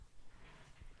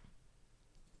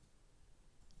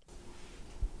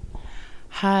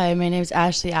Hi, my name's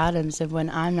Ashley Adams, and when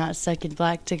I'm not stuck in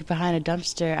black ticket behind a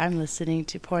dumpster, I'm listening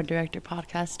to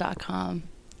PornDirectorPodcast.com.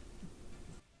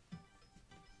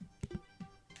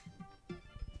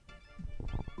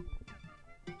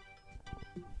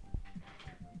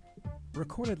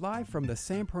 Recorded live from the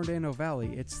San Bernardino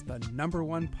Valley, it's the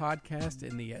 #1 podcast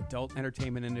in the adult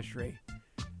entertainment industry,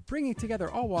 bringing together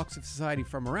all walks of society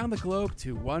from around the globe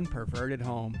to one perverted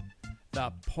home.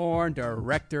 The Porn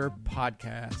Director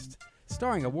Podcast,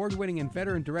 starring award-winning and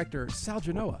veteran director Sal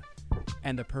Genoa,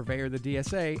 and the purveyor of the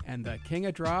DSA and the king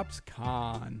of drops,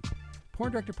 Khan.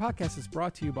 Porn Director Podcast is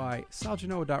brought to you by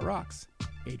SalGenoa.rocks,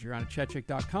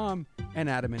 AdrianaChechik.com, and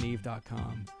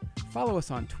AdamandEve.com. Follow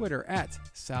us on Twitter at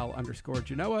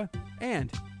Sal_Genoa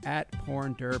and at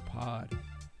PornDirPod.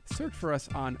 Search for us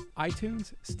on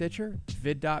iTunes, Stitcher,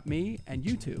 vid.me, and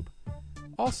YouTube.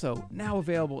 Also, now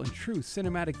available in true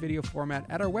cinematic video format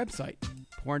at our website,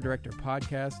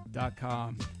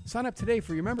 PornDirectorPodcast.com. Sign up today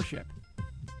for your membership.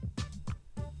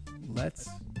 Let's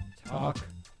talk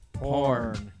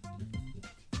porn.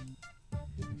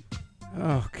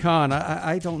 Oh, Con,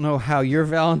 I don't know how your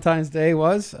Valentine's Day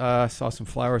was. Saw some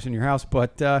flowers in your house,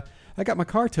 but I got my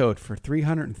car towed for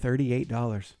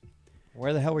 $338.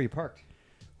 Where the hell were you parked?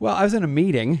 Well, I was in a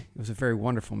meeting. It was a very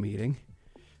wonderful meeting,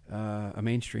 a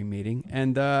mainstream meeting.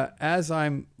 And as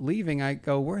I'm leaving, I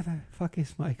go, where the fuck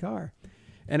is my car?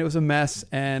 And it was a mess.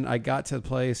 And I got to the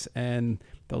place, and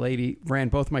the lady ran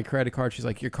both my credit cards. She's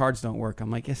like, your cards don't work. I'm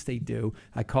like, yes, they do.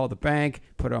 I called the bank,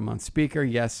 put them on speaker.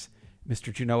 Yes,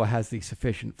 Mr. Genoa has the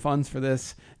sufficient funds for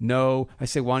this. No. I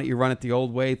say, why don't you run it the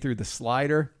old way through the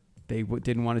slider? They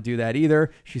didn't want to do that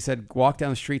either. She said, walk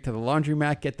down the street to the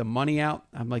laundromat, get the money out.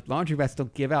 I'm like, laundromats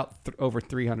don't give out over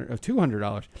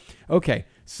 $200. Okay,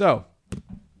 so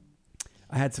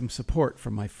I had some support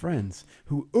from my friends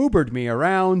who Ubered me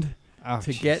around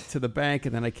to get to the bank,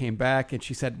 and then I came back, and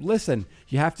she said, listen,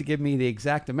 you have to give me the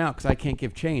exact amount because I can't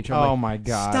give change. I'm like, my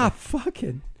God. Stop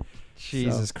fucking.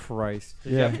 Jesus Christ.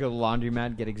 Did you have to go to the laundromat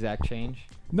and get exact change?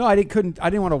 No, I didn't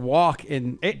want to walk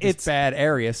in this bad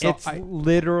area. So it's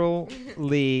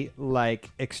literally like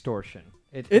extortion.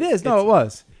 It is. No, it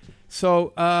was.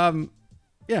 So,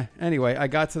 yeah, anyway, I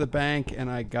got to the bank, and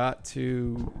I got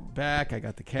to back. I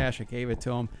got the cash. I gave it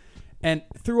to him. And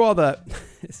through all the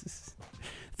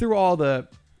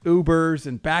Ubers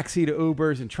and backseat of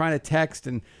Ubers and trying to text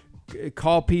and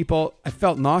call people, I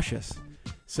felt nauseous.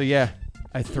 So, yeah,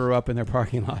 I threw up in their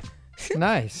parking lot.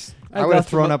 Nice. I would have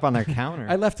thrown up on their counter.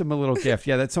 I left them a little gift.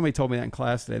 Yeah, that somebody told me that in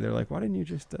class today. They're like, why didn't you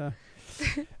just...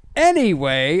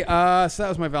 Anyway, so that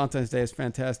was my Valentine's Day. It's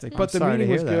fantastic. But the meeting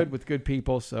was good with good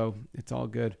people, so it's all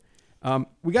good.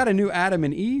 We got a new Adam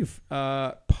and Eve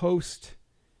post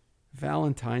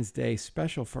Valentine's Day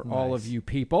special for all of you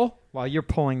people. While you're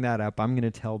pulling that up, I'm going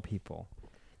to tell people,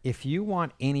 if you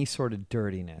want any sort of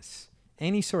dirtiness,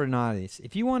 any sort of naughtiness,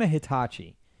 if you want a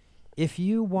Hitachi, if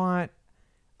you want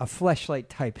a Fleshlight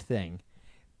type thing,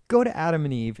 go to Adam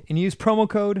and Eve and use promo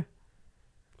code.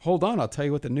 Hold on, I'll tell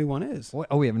you what the new one is.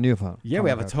 Oh, we have a new phone. Yeah,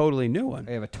 we have a totally new one.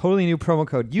 We have a totally new promo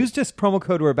code. Use this promo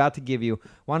code we're about to give you.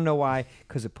 Want to know why?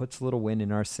 Because it puts a little wind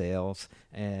in our sails,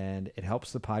 and it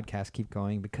helps the podcast keep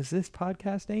going, because this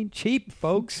podcast ain't cheap,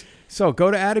 folks. So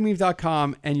go to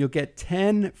adameve.com, and you'll get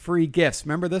 10 free gifts.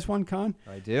 Remember this one, Con?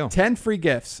 I do. 10 free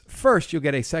gifts. First, you'll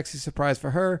get a sexy surprise for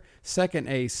her. Second,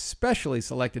 a specially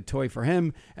selected toy for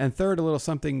him. And third, a little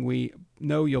something we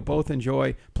know you'll both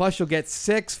enjoy. Plus, you'll get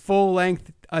 6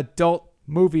 full-length adult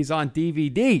movies on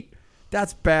DVD.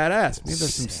 That's badass. Maybe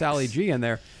there's some Sally G in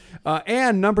there.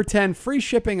 And number 10, free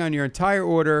shipping on your entire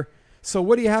order. So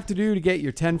what do you have to do to get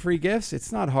your 10 free gifts?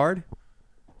 It's not hard.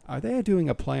 Are they doing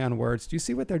a play on words? Do you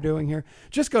see what they're doing here?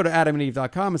 Just go to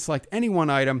adamandeve.com and select any one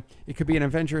item. It could be an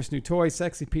adventurous new toy,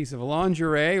 sexy piece of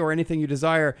lingerie, or anything you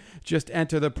desire. Just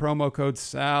enter the promo code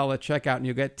SAL at checkout, and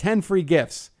you'll get 10 free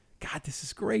gifts. God, this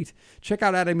is great. Check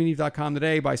out adamandeve.com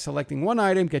today by selecting one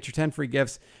item. Get your 10 free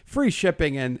gifts, free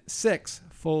shipping, and 6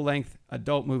 full-length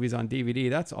adult movies on DVD.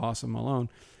 That's awesome alone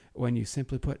when you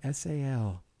simply put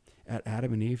SAL at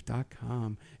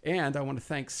adamandeve.com. And I want to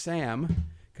thank Sam,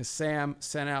 because Sam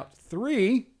sent out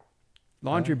 3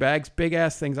 laundry bags,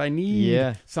 big-ass things. I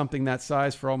need something that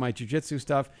size for all my jiu-jitsu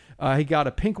stuff. He got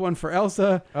a pink one for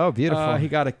Elsa. Oh, beautiful. He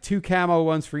got 2 camo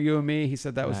ones for you and me. He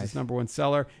said that was his #1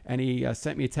 seller. And he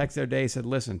sent me a text the other day. He said,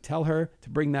 listen, tell her to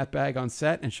bring that bag on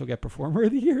set, and she'll get Performer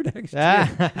of the Year next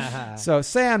year. So,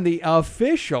 Sam, the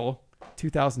official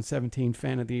 2017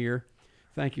 Fan of the Year,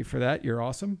 thank you for that. You're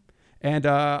awesome. And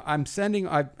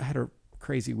I've had a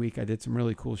crazy week. I did some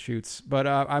really cool shoots. But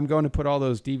I'm going to put all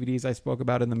those DVDs I spoke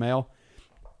about in the mail.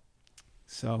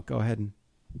 So go ahead and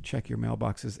check your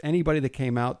mailboxes. Anybody that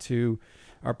came out to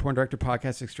our Porn Director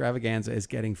Podcast Extravaganza is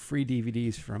getting free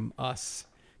DVDs from us.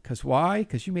 Because why?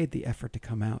 Because you made the effort to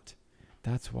come out.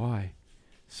 That's why.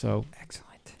 So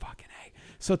Excellent. fucking A.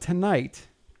 So tonight,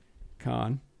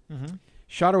 Con, Mm-hmm.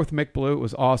 shot her with Mick Blue. It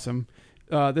was awesome.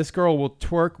 This girl will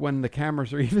twerk when the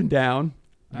cameras are even down.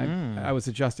 I was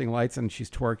adjusting lights and she's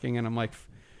twerking, and I'm like,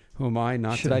 who am I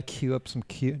not Should to... I cue up some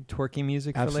cute twerking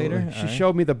music Absolutely. for later? She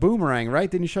showed me the boomerang, right?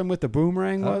 Didn't you show me what the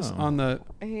boomerang was Oh. on the...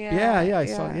 Yeah. I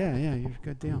saw. Yeah, you're a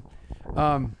good deal.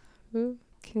 Ooh,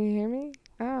 can you hear me?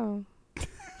 Oh.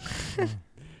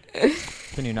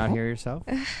 Can you not hear yourself?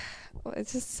 Well, it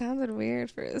just sounded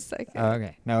weird for a second.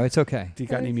 Okay. No, it's okay. Do you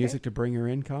got any Okay. music to bring her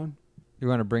in, Con? You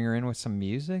want to bring her in with some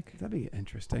music? That'd be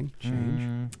interesting.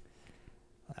 Change.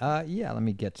 Yeah, let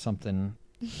me get something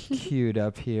queued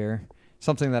up here.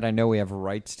 Something that I know we have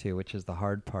rights to, which is the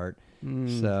hard part.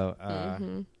 So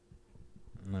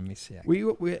let me see. We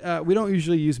don't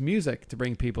usually use music to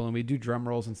bring people, and we do drum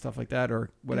rolls and stuff like that or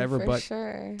whatever. For But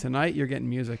sure. tonight you're getting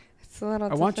music. It's a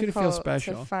little I want you to feel difficult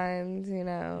special. to find,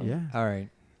 Yeah. All right.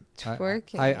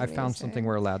 twerking. I found music. something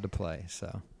we're allowed to play.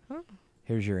 So Oh.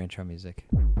 here's your intro music.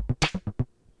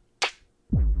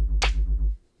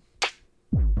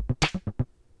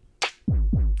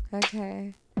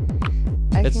 Okay.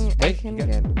 It's I can you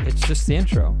get. got- it's just the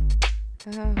intro.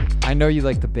 Oh, I know you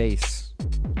like the bass.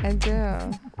 I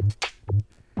do.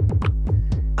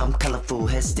 I'm colorful,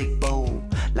 head stick bowl,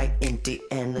 like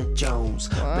Indiana Jones.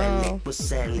 Wow. Red lip with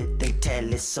salad, they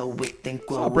tell it so it then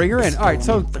grow. I'll bring her in. All right,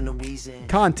 so For no reason.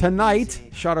 Con, tonight,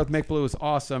 Shot with Mick Blue is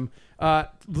awesome.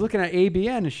 Looking at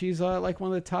ABN, she's like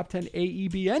one of the top 10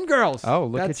 AEBN girls. Oh,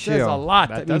 look that at you. says a lot.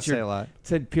 That means does say you're- a lot.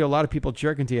 Said a lot of people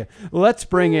jerking to you. Let's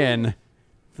bring in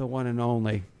the one and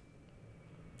only,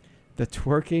 the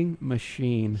twerking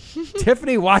machine.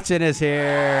 Tiffany Watson is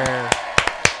here.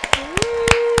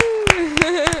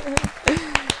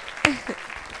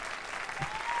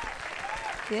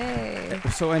 Yay.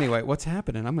 So anyway, what's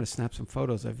happening? I'm going to snap some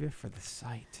photos of you for the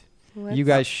site. What's You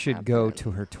guys should go happening?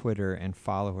 to her Twitter and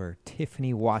follow her,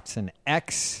 Tiffany Watson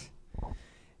X.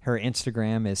 Her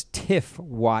Instagram is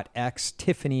TiffWattX.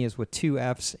 Tiffany is with 2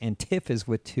 F's and Tiff is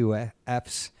with 2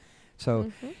 F's.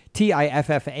 So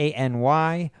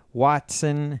TIFFANY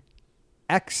Watson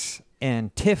X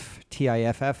and Tiff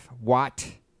TIFF Watt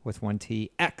with 1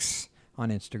 T X on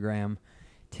Instagram.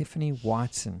 Tiffany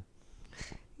Watson.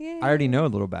 Yay. I already know a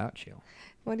little about you.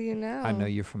 What do you know? I know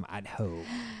you're from Idaho.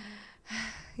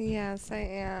 Yes, I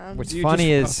am. What's You funny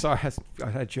just- is sorry, I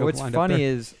had a joke what's lined up funny there.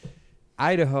 is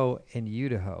Idaho and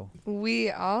Idaho. We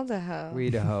all the hoe.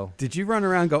 Idaho. Did you run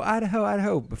around and go Idaho,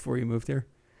 Idaho before you moved here?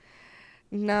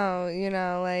 No,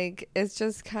 like it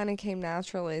just kind of came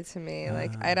naturally to me.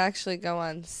 Like I'd actually go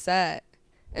on set,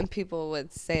 and people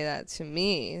would say that to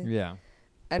me. Yeah.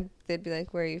 They'd be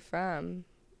like, "Where are you from?"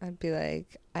 I'd be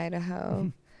like,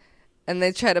 "Idaho." And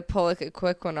they try to pull like a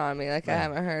quick one on me, like I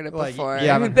haven't heard it Like, before. you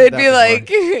haven't heard They'd that be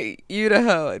before. like,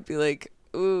 Idaho. I'd be like,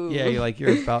 ooh. Yeah,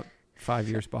 you're about 5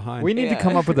 years behind. We need to Yeah.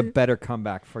 come up with a better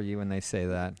comeback for you when they say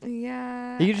that.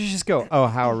 Yeah. You could just go, "Oh,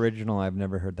 how original! I've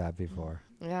never heard that before."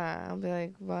 Yeah. I'll be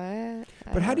like, what?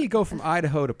 But how do you go from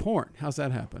Idaho to porn? How's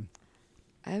that happen?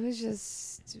 I was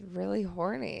just really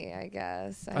horny, I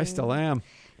guess. I still am.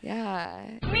 Yeah.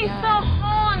 Me yeah. so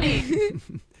horny.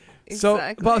 So,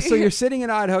 Exactly. well, so you're sitting in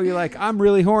Idaho. You're like, I'm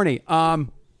really horny.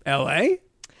 L.A.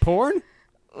 porn?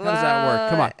 How does that work?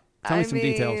 Come on, tell me some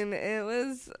details. It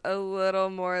was a little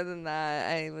more than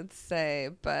that, I would say.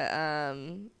 But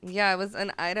yeah, it was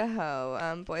in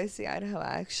Idaho, Boise, Idaho,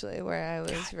 actually, where I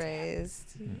was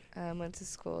raised. Went to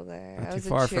school there. Not I too was a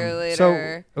far from-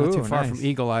 cheerleader. Not too Ooh, far nice. from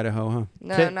Eagle, Idaho, huh?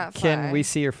 No, not far. Can we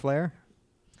see your flare?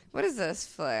 What is this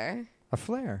flare? A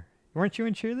flare? Weren't you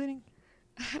in cheerleading?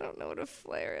 I don't know what a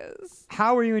flare is.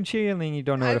 How are you in cheerleading? You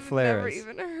don't know what a I've flare never is.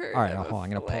 even heard. All right, of hold on. I'm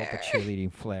gonna pull up a flare.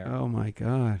 cheerleading flare. Oh my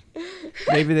God.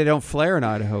 Maybe they don't flare in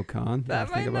Idaho, Con. That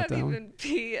Think might about not that one. even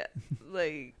be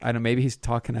like. I know. Maybe he's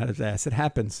talking out his ass. It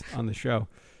happens on the show,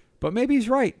 but maybe he's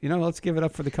right. Let's give it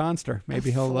up for the conster.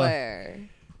 Maybe he'll. Flare.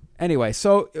 Anyway,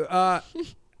 so at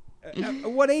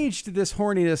what age did this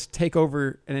horniness take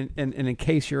over? And in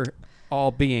case you're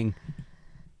all being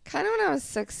Kind of when I was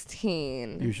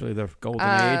 16. usually the golden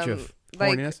age of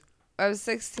like- horniness. I was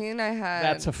 16. I had.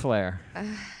 That's a flare.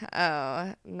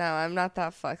 Oh no, I'm not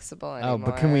that flexible anymore. Oh,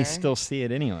 but can we still see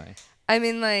it anyway? I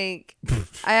mean, like,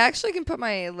 I actually can put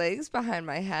my legs behind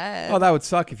my head. Oh, that would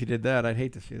suck if you did that. I'd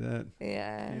hate to see that.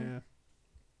 Yeah.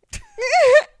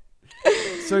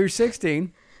 So you're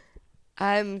 16.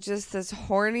 I'm just this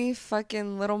horny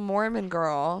fucking little Mormon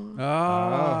girl.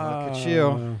 Oh, look at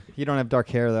you. You don't have dark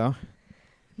hair though.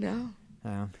 No.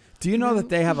 Oh. Do you know that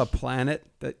they have a planet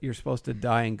that you're supposed to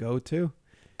die and go to?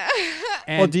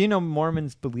 And Well, do you know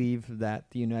Mormons believe that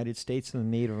the United States and the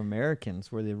Native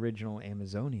Americans were the original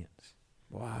Amazonians?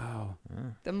 wow.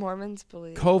 The Mormons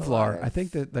believe a lot Kevlar. I of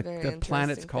think that the very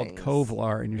planet's interesting called things.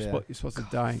 Kevlar, and you're supposed to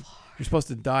die. You're supposed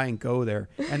to die and go there.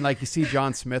 And like you see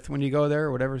John Smith when you go there,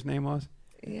 or whatever his name was,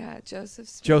 Yeah, Joseph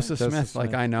Smith. Joseph Joseph Smith, like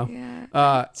Smith. I know.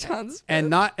 Yeah. John Smith. And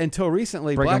not until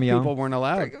recently, Brigham black Young. people weren't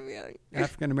allowed. Brigham Young.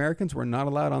 African Americans were not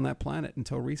allowed on that planet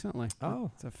until recently.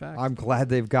 Oh. It's a fact. I'm glad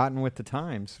they've gotten with the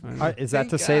times. I know. Is that Thank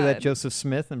to say that God. Joseph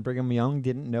Smith and Brigham Young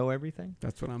didn't know everything?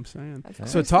 That's what I'm saying. Of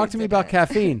So course talk they to me about didn't.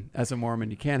 caffeine as a Mormon.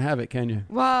 You can't have it, can you?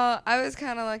 Well, I was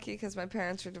kind of lucky because my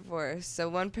parents were divorced. So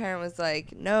one parent was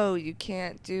like, "No, you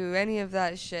can't do any of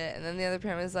that shit," and then the other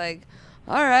parent was like,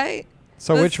 "All right."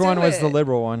 So Let's which one do was the it.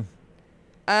 liberal one?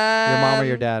 Your mom or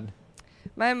your Um, dad?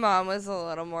 My mom was a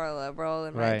little more liberal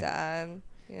than my Right. dad.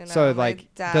 You know, So my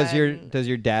like, dad, does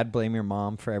your dad blame your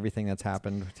mom for everything that's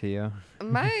happened to you?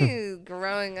 my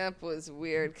growing up was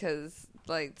weird because,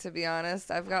 like, to be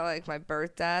honest, I've got like my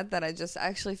birth dad that I just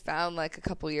actually found like a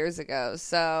couple years ago.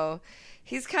 So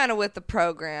he's kind of with the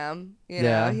program, you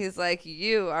Yeah. know. He's like,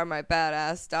 "You are my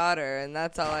badass daughter, and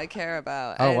that's all I care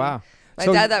about." Oh And wow! My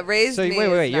So- dad that raised So me.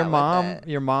 wait, is your not with it.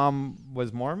 your mom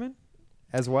was Mormon,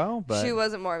 as well, but She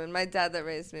wasn't Mormon. My dad that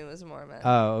raised me was Mormon.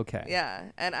 oh okay. Yeah,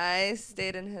 and I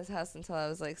stayed in his house until I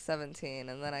was like 17,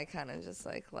 and then I kind of just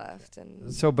like left.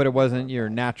 And So, but it wasn't your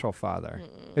natural father.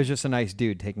 It was just a nice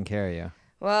dude taking care of you.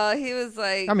 well, he was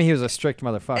like, I mean, he was a strict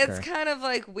motherfucker. it's kind of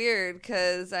like weird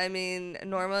because I mean,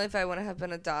 normally if I wouldn't have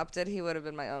been adopted, he would have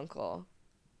been my uncle.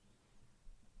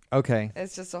 Okay,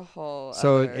 It's just a whole.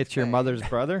 so other it's your thing. mother's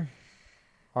brother,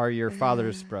 or your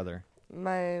father's brother?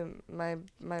 My.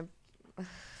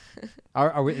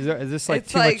 Is this like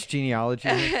It's too like- much genealogy?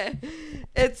 here?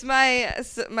 It's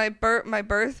my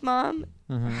birth mom.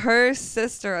 Mhm. Her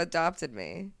sister adopted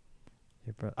me.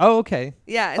 Your bro- Oh, okay.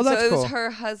 Yeah, and Oh, so that's it was cool. her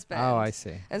husband. Oh, I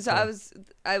see. And so Cool.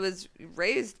 I was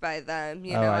raised by them.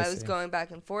 You Oh, know, I I was see. going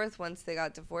back and forth once they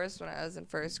got divorced when I was in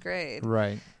first grade.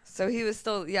 Right. So he was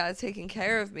still taking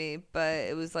care of me, but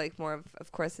it was like more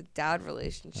of course a dad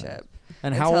relationship.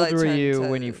 And how Until I old were turned you to-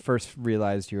 when you first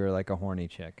realized you were like a horny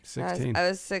chick? 16. I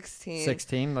was 16.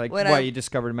 16? Like When what? I- You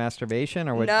discovered masturbation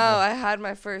or what? No, I had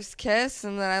my first kiss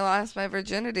and then I lost my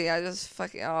virginity. I just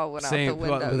fucking went Same, out the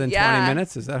window. within yeah. 20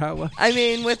 minutes? Is that how it was? I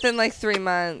mean, within like 3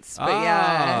 months, but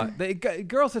yeah.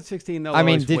 Girls at 16, they'll I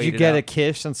mean, always did wait you it get out. a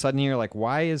kiss and suddenly you're like,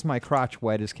 why is my crotch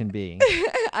wet as can be?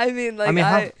 I mean, like, mean,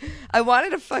 how- I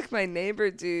wanted to fuck my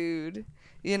neighbor dude,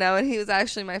 you know, and he was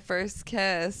actually my first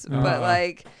kiss. Uh-huh. But,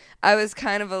 like, I was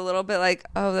kind of a little bit like,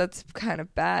 oh, that's kind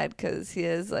of bad because he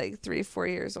is, like, 3-4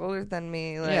 years older than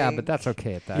me. Like, Yeah, but that's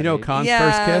okay at that You know age. Con's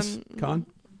Yeah, first kiss? Con?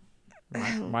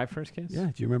 My first kiss? Yeah,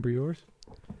 do you remember yours?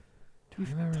 I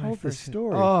remember my told the first kiss.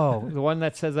 story. Oh, the one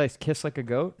that says I kiss like a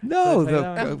goat? No, Did I say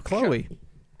that one? Chloe.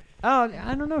 Oh,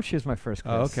 I don't know if she was my first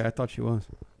kiss. Oh, okay. I thought she was.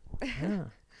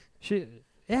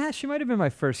 Yeah. She might have been my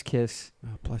first kiss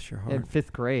Oh, bless your in heart.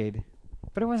 5th grade.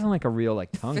 But it wasn't like a real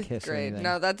like tongue 5th kiss or grade. anything.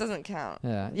 No, that doesn't count. Yeah.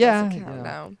 That Yeah. doesn't count, yeah.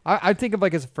 no. I think of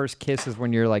like as a first kiss is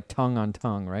when you're like tongue on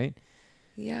tongue, right?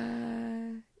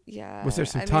 Yeah. Yeah. Was there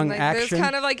some I tongue mean, like, action? There's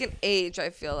kind of like an age, I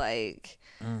feel like.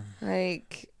 Mm.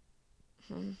 Like,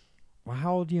 Well,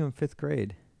 how old are you in 5th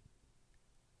grade?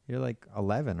 You're like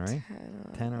 11, right? 10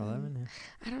 10 or 11?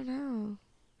 I don't know.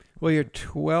 Well, you're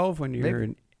 12 when you're Maybe-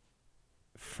 an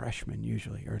freshman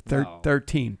usually, or No.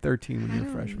 13 when I you're a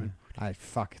don't freshman.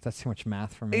 Fuck, that's too much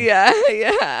math for me. Yeah,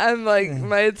 yeah. I'm like,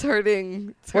 it's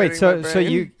hurting. It's Wait, hurting my so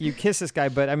brain. you kiss this guy,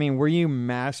 but I mean, were you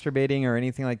masturbating or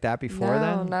anything like that before No,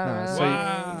 then? not really. So you-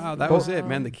 Wow, that was it,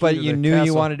 man. The key but to you the knew you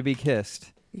castle. wanted to be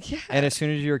kissed, Yeah. and as soon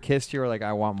as you were kissed, you were like,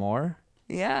 "I want more."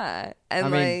 Yeah. And I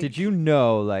mean, did you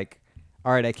know, like,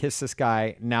 all right, I kissed this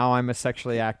guy. Now I'm a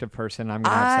sexually active person. I'm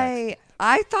gonna have sex.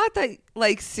 I thought that,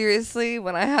 like, seriously,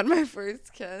 when I had my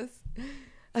first kiss,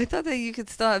 I thought that you could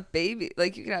still have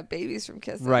like you could have babies from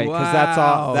kissing. Right, because that's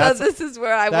all. Wow. That's so this is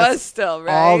where I that's was still,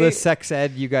 right? all the sex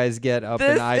ed you guys get up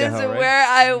this in Idaho, is right? where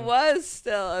I was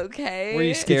still, okay? Were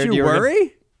you scared? Did you were gonna-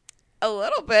 worry? A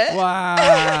little bit.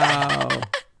 Wow.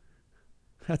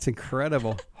 That's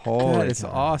incredible. Holy That is cow.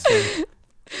 awesome.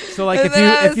 So, like, And if then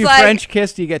I you was if you like- French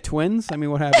kissed, you get twins. I mean,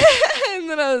 what happens? And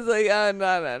then I was like, oh,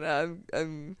 no.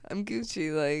 I'm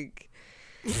Gucci. Like,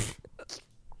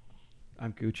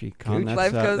 I'm Gucci. Con, Gucci.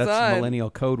 Life goes that's on. millennial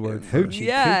code word. for- Hoochie,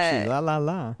 Yeah. coochie, la la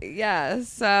la. yeah.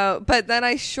 So, but then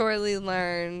I shortly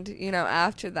learned,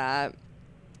 after that,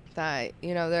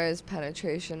 there is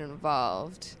penetration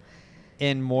involved.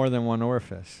 In more than one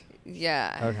orifice.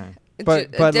 Yeah. Okay. A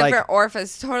But- di- but, a like- different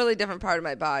orifice, totally different part of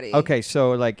my body. Okay,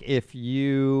 so like if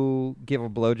you give a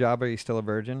blowjob, are you still a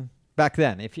virgin? Back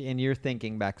then, and you're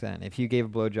thinking back then, if you gave a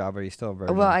blowjob, are you still a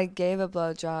virgin? Well, I gave a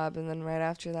blowjob, and then right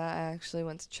after that, I actually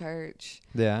went to church,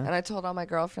 yeah. and I told all my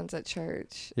girlfriends at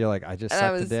church. You're like, I just And I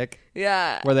sucked the was- dick.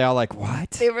 Yeah, Were they all like,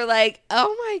 what? they were like,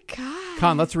 "Oh my god!"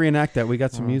 Con, let's reenact that. We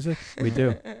got some music? We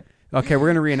do. Okay, we're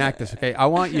going to reenact this, okay? I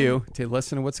want you to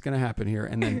listen to what's going to happen here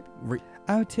and then...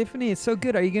 Oh, Tiffany, it's so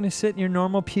good. Are you going to sit in your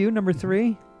normal pew, number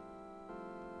 3?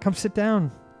 Come sit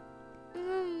down.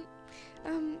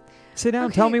 Sit down.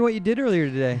 Okay. Tell me what you did earlier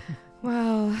today.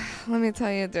 Well, let me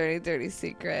tell you a dirty, dirty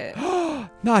secret.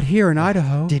 Not here in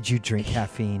Idaho. Did you drink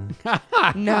caffeine?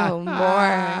 No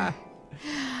more.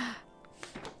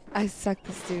 I sucked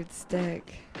this dude's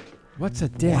dick. What's a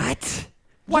dick?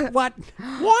 What? What?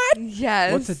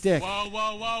 Yes. What's a dick?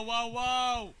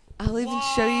 I'll even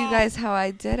show you guys how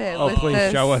I did it. Oh, with please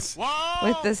this, show us.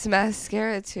 with this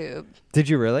mascara tube. Did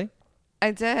you really?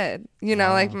 I did. You know,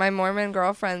 like my Mormon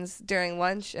girlfriends during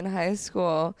lunch in high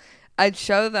school, I'd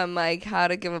show them like how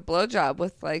to give a blowjob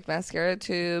with like mascara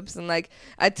tubes, and like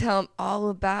I'd tell them all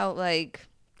about like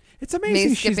It's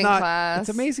amazing she's skipping not. class. It's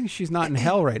amazing she's not in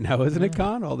hell right now, isn't it,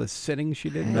 Con? All this sitting she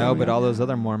did. No, but all those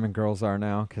other Mormon girls are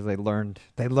now because they learned.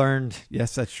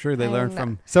 Yes, that's true. They I learned know.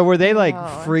 from. So were they like No.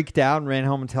 freaked out and ran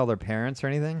home and tell their parents or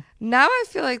anything? now I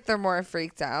feel like they're more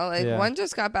freaked out. Like Yeah. one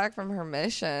just got back from her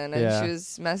mission, and Yeah. she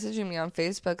was messaging me on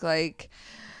Facebook like,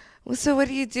 well, so what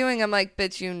are you doing? I'm like,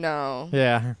 bitch, you know.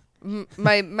 Yeah.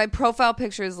 My profile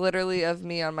picture is literally of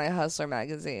me on my Hustler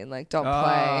magazine. Like, don't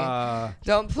Ah.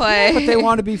 don't play. But they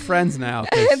want to be friends now.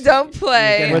 'cause Don't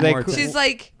play. getting Were they more cool? She's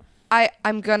like,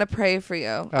 I'm gonna pray for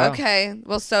you. Oh. Okay.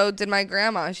 Well, so did my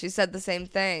grandma. She said the same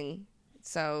thing.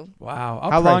 So, Wow. I'll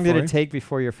How pray long did for it you. take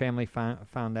before your family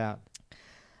found out?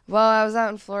 well, I was out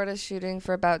in Florida shooting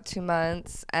for about 2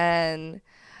 months, and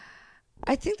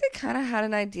I think they kind of had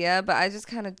an idea, but I just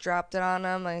kind of dropped it on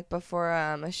them like before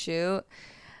a shoot.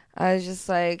 I was just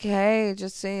like, hey,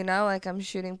 just so you know, like I'm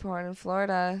shooting porn in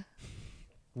Florida.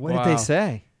 What Wow. did they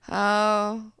say?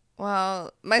 Oh,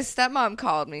 well, my stepmom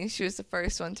called me. She was the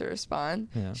first one to respond.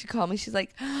 Yeah. She called me. She's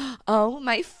like, oh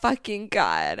my fucking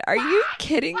God. Are you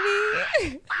kidding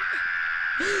me?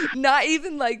 Not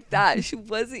even like that. She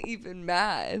wasn't even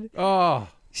mad. Oh.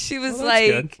 She was Well,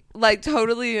 that's like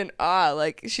totally in awe.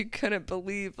 Like she couldn't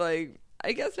believe, like,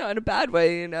 I guess not in a bad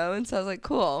way, you know? And so I was like,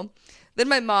 cool. Then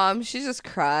my mom, she just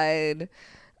cried.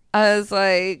 I was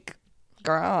like,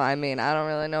 girl, I mean, I don't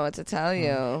really know what to tell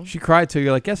you. She cried too.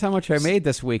 You're like, guess how much I made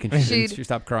this week, and She'd- she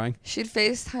stopped crying. She'd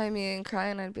FaceTime me and cry,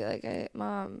 and I'd be like, hey,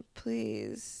 Mom,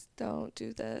 please don't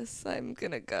do this. I'm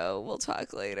gonna go. We'll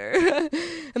talk later.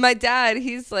 And my dad,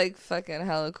 he's like fucking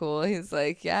hella cool. He's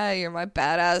like, yeah, you're my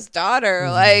badass daughter.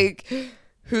 Like,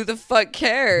 who the fuck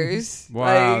cares?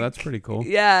 Wow, Like, that's pretty cool.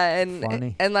 Yeah, and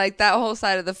Funny. and like that whole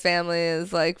side of the family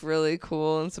is like really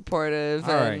cool and supportive.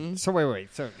 All and right. So wait.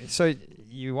 So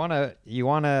you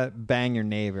wanna bang your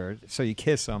neighbor, so you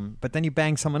kiss him, but then you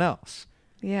bang someone else.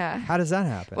 yeah. How does that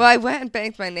happen? Well, I went and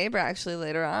banged my neighbor actually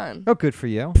later on. Oh, good for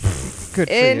you. Good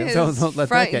for In you. his Don't let that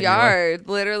front get you, like- yard,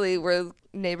 literally, we're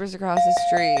neighbors across the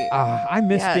street. I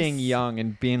miss Yes. being young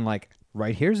and being like,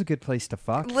 right here's a good place to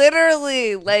fuck.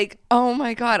 Literally, like, oh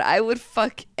my God, I would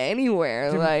fuck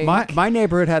anywhere. Like, My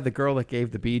neighborhood had the girl that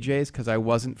gave the BJs because I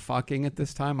wasn't fucking at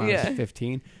this time. I Yeah. was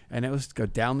 15, and it was go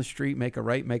down the street, make a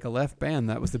right, make a left, bam.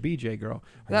 That was the BJ girl.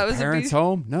 Are That your was the parents BJ?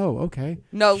 home? No, okay.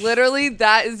 no, literally,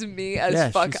 that is me as Yeah,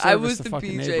 she fuck. I serviced was the the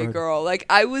fucking BJ neighborhood. girl. Like,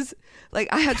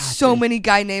 I had so many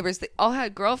guy neighbors. They all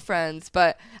had girlfriends,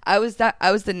 but I was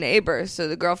the neighbor, so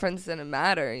the girlfriends didn't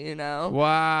matter, you know?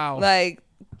 Wow. Like,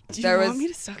 Do there you was want me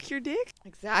to suck your dick?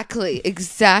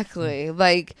 exactly.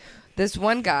 Like, this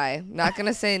one guy, not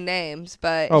gonna say names,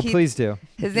 but Oh, please do.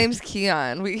 his name's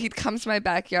Keon. He'd come to my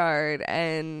backyard,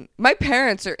 and my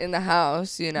parents are in the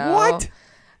house, you know. What?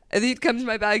 And he'd come to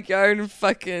my backyard and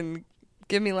fucking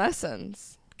give me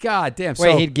lessons. God damn.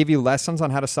 Wait, So he'd give you lessons on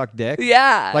how to suck dick?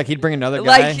 Yeah. Like he'd bring another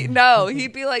guy? Like, no,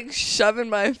 he'd be like shoving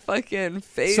my fucking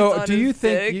face so on do you his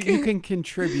think dick. you can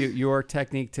contribute your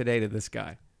technique today to this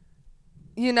guy?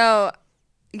 You know,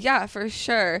 yeah, for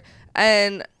sure.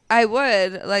 And I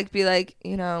would like be like,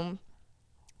 you know,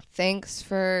 thanks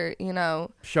for, you know,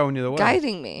 Showing you the way.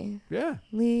 guiding me. Yeah.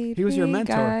 Lead He was your me,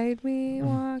 mentor. Guide me,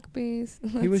 walk me.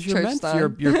 He was your Church mentor, song. your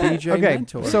BJ Okay,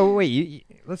 mentor. so wait,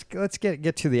 let's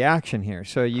get to the action here.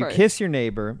 So you course. kiss your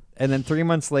neighbor, and then 3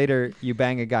 months later you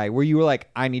bang a guy. Were you like,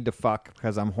 I need to fuck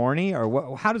because I'm horny, or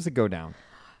what? How does it go down?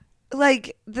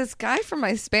 Like this guy from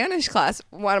my Spanish class,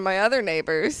 one of my other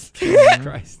neighbors. Jesus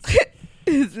Christ.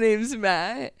 His name's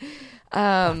Matt.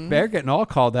 They're getting all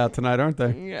called out tonight, aren't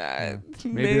they? Yeah.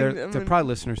 Maybe they're probably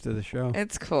listeners to the show.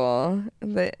 It's cool.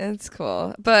 It's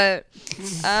cool. But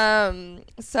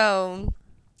so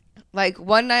like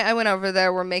one night I went over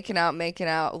there, we're making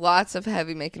out, lots of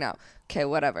heavy making out. Okay,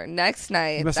 whatever. Next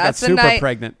night, You must have that's got the super night.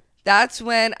 pregnant. That's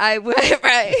when I went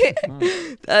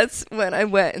right. That's when I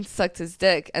went and sucked his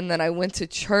dick, and then I went to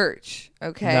church.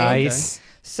 Okay. Nice.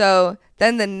 So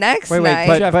then the next Wait, night,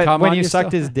 Did you have but cum when on you you sucked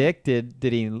still? his dick,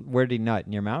 where did he nut?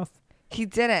 In your mouth? he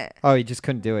didn't. Oh, he just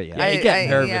couldn't do it yet. Yeah, you get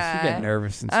nervous. yeah. You get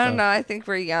nervous and I stuff. don't know. I think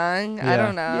we're young. I Yeah.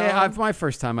 don't know. Yeah, my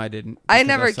first time I didn't. I because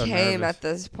never was so came nervous. at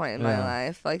this point in my Yeah.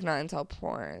 life, like not until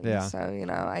porn. Yeah. So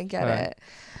I get Right. it.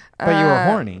 But you were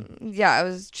horny. Yeah, I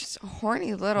was just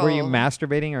horny little. Were you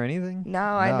masturbating or anything? No,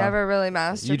 I never really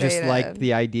masturbated. You just liked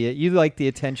the idea. You liked the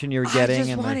attention you were getting. I just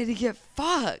and wanted to get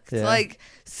fucked. Yeah. Like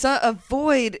a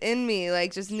void in me,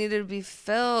 like just needed to be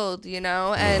filled, And Is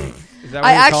that what I you're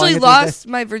calling actually it these lost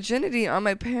my virginity on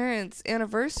my parents'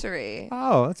 anniversary.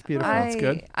 Oh, that's beautiful. That's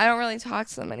good. I don't really talk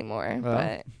to them anymore, Well.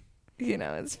 but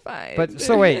it's fine. But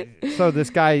so wait, so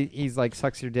this guy, he's like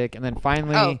sucks your dick, and then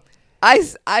finally, Oh, I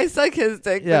suck his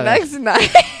dick Yeah, the next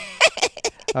night.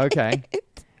 okay.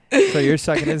 So you're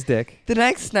sucking his dick, The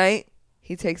next night,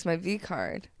 he takes my V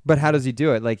card. but how does he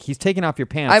do it? Like he's taking off your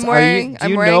pants. I'm wearing. Do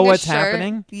you I'm wearing know a what's shirt.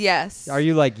 happening? Yes. Are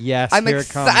you like yes? I'm here it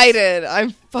comes. excited.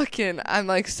 I'm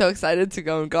like so excited to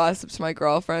go and gossip to my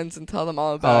girlfriends and tell them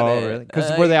all about Oh, it. really?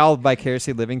 Because were they all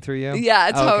vicariously living through you? Yeah,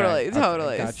 Okay, totally, okay,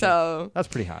 totally. gotcha. So That's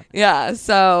pretty hot. yeah,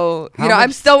 so How I'm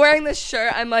much- still wearing this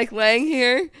shirt. I'm like laying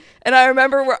here, and I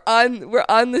remember we're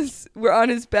on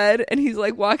his bed, and he's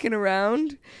like walking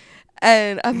around,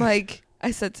 and I'm like,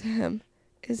 I said to him,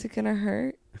 "Is it gonna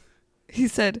hurt?" He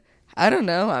said, "I don't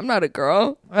know. I'm not a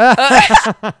girl."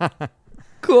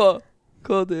 Cool,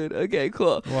 dude. Okay,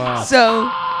 cool. Wow.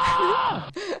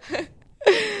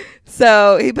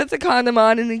 So he puts a condom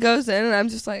on and he goes in, and I'm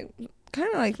just like, kind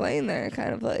of like laying there,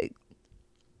 kind of like.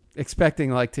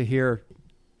 Expecting like to hear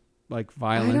like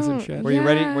violins and don't- shit. Were you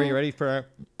ready? Yeah. Were you ready for?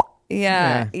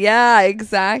 Yeah,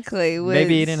 exactly.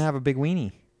 Maybe he didn't have a big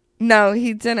weenie. No,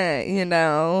 he didn't,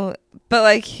 But,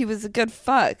 like, he was a good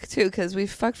fuck, too, because we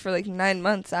fucked for, like, 9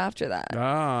 months after that.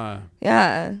 Ah.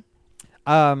 Yeah.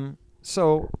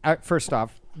 So first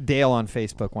off, Dale on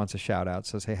Facebook wants a shout out,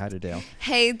 so say hi to Dale.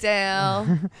 Hey,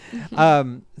 Dale.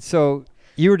 So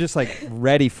you were just like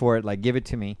ready for it, like give it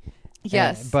to me.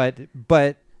 Yes. But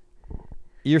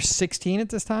you're 16 at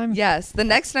this time? Yes. The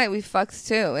next night we fucked,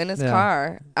 too, in his Yeah.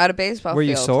 car at a baseball Were field.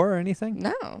 you sore or anything?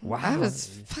 No. Wow. I was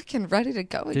fucking ready to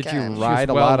go Did again. you ride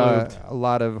a well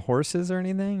lot moved. of horses or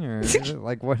anything, or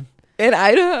like what? In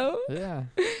Idaho? Yeah.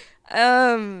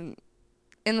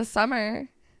 In the summer,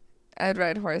 I'd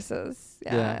ride horses.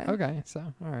 Yeah. Okay. So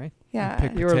all right. Yeah.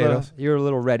 Pick You were a potatoes.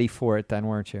 little ready for it then,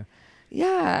 weren't you?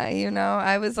 Yeah,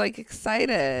 I was like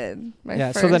excited.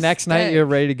 My So the first next night dick. you're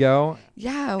ready to go.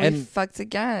 Yeah, we And- fucked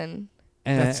again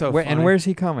And That's so and funny. where's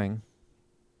he coming?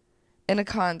 in a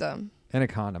condom. In a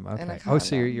condom. Okay. In a Oh,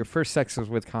 so condom. your first sex was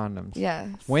with condoms. Yes.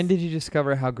 When did you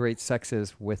discover how great sex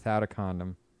is without a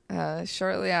condom?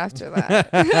 Shortly after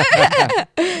that.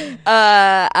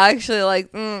 Actually,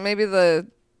 like maybe the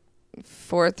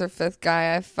fourth or fifth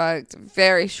guy I fucked.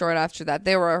 Very short after that.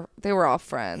 They were all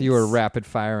friends. You were rapid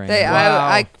firing. Wow.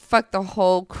 I fucked the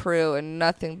whole crew and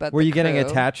nothing but. Were the you getting crew.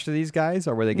 attached to these guys,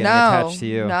 or were they getting No, attached to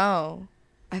you? No,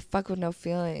 I fuck with no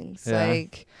feelings. Yeah.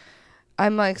 Like,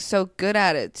 I'm like so good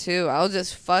at it too. I'll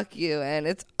just fuck you, and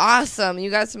it's awesome. You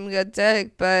got some good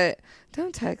dick, but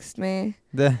don't text me.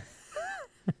 The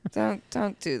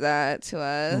Don't do that to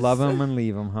us. love them and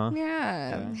leave them, huh?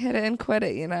 Yeah, hit it and quit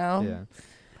it.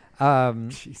 Yeah.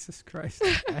 Jesus Christ.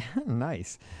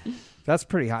 Nice. That's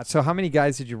pretty hot. So, how many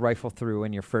guys did you rifle through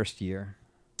in your first year?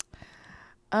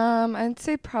 I'd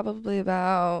say probably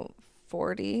about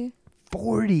 40.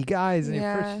 40 guys in your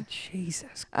Yeah. first.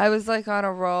 Jesus. I was like on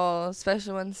a roll,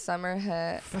 especially when summer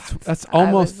hit. That's I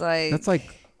almost was like, that's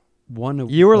like one a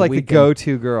You were a like the weekend.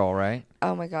 go-to girl, right?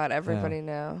 oh my god, everybody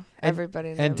knew. Everybody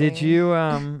knew. And did me.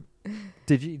 you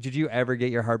did you ever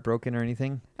get your heart broken or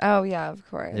anything? Oh yeah, of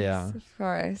course. Yeah. Of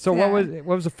course. So yeah.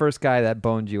 what was the first guy that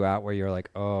boned you out where you were like,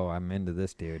 "Oh, I'm into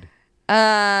this dude"?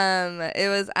 It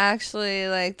was actually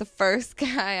like the first guy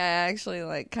I actually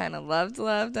like kind of loved,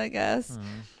 I guess.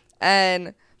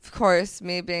 And of course,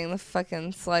 me being the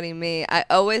fucking slutty me, I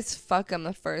always fuck him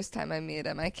the first time I meet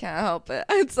him. I can't help it.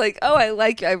 It's like, oh, I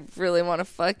like you. I really want to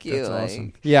fuck you. That's like,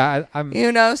 awesome. Yeah, I'm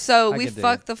So I we could dig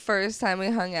fucked the first time we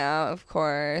hung out, of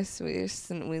course. We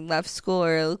left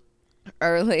school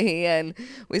early and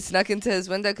we snuck into his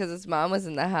window because his mom was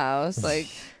in the house. Like,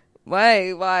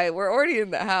 Why? We're already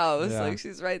in the house. Yeah. Like,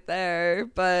 she's right there.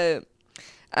 But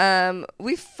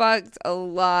we fucked a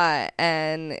lot,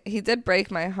 and he did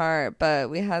break my heart, but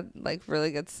we had, like,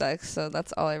 really good sex, so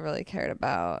that's all I really cared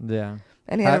about. Yeah.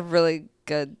 And he had a really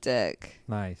good dick.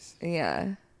 Nice.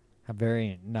 Yeah. A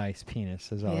very nice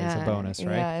penis is always yeah. a bonus,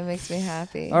 right? Yeah, it makes me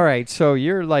happy. All right, so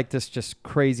you're like this just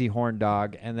crazy horn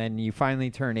dog, and then you finally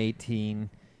turn 18,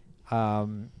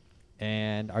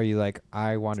 and are you like,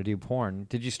 I want to do porn?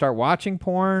 Did you start watching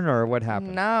porn, or what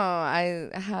happened? No, I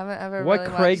haven't ever What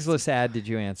really Craigslist ad did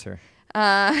you answer?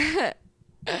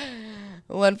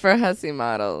 One for hussy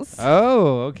models.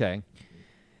 Oh, okay.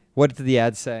 What did the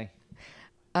ad say?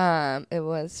 It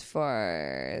was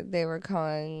for, they were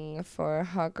calling for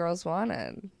Hot Girls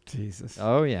Wanted. Jesus.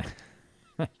 Oh, yeah.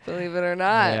 Believe it or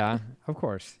not. Yeah, of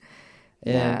course.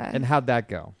 And, Yeah. and how'd that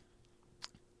go?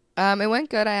 It went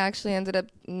good. I actually ended up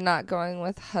not going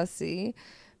with hussy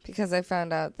because I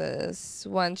found out this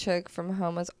one chick from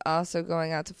home was also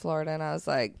going out to Florida, and I was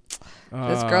like,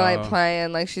 this girl ain't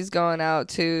playing. Like, she's going out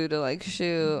too to like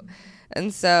shoot.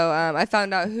 And so I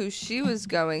found out who she was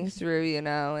going through, you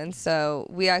know, and so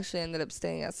we actually ended up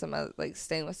staying at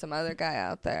staying with some other guy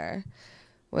out there,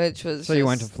 which was. So you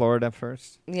went to Florida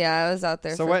first? Yeah, I was out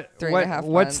there So for 3.5 months.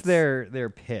 what's their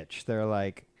pitch? They're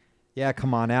like, yeah,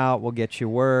 come on out, we'll get you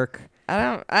work.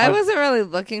 I wasn't really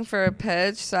looking for a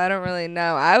pitch, so I don't really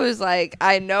know. I was like,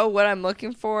 I know what I'm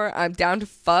looking for. I'm down to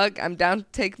fuck. I'm down to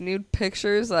take nude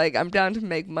pictures. Like, I'm down to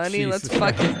make money. Jesus. Let's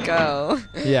fucking go.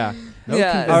 Yeah.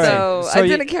 Yeah. All right. So So I you-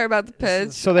 didn't care about the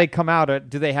pitch. So they come out.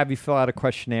 Do they have you fill out a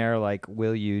questionnaire like,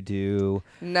 will you do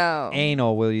No.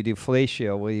 anal? Will you do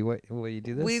fellatio? Will you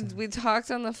do this? We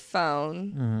talked on the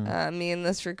phone, Mhm. me and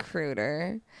this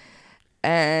recruiter,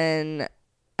 and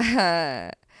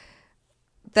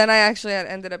then I actually had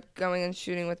ended up going and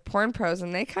shooting with Porn Pros,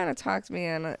 and they kind of talked me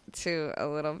into a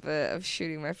little bit of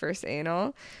shooting my first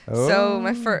anal. So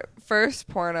my first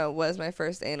porno was my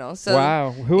first anal. So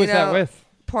wow. Who was that with?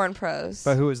 Porn Pros.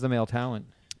 But who was the male talent?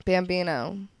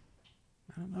 Bambino.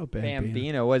 I don't know,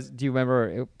 Bambino. Do you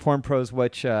remember Porn Pros?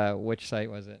 Which site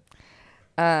was it?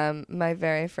 My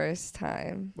very first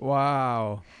time.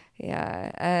 Wow. Yeah,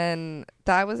 and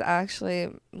that was actually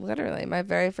literally my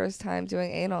very first time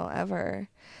doing anal ever.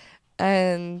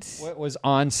 And What was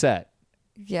on set?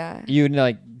 yeah. You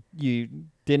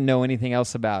didn't know anything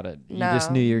else about it. You just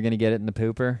No. knew you were gonna get it in the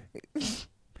pooper.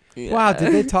 Wow.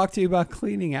 Did they talk to you about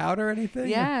cleaning out or anything?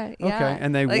 Yeah, yeah. Okay.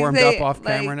 And they Like, warmed up off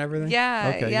camera like, and everything?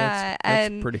 Yeah, Okay. yeah. That's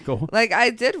and pretty cool. like I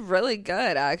did really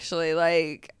good actually.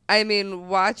 Like, I mean,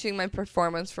 watching my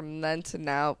performance from then to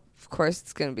now, of course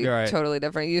it's going to be You're right. totally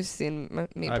different. You've seen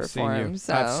me I've perform, seen you.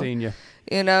 so I've seen you.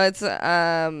 you know, it's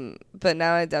but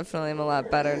now I definitely am a lot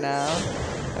better now.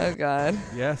 Oh god.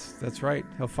 Yes, that's right.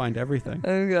 He'll find everything.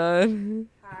 Oh god.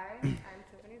 Hi, I'm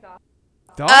Tiffany Dawson.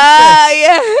 Dogfish.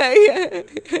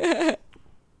 Yeah.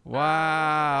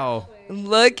 Wow.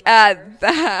 Look at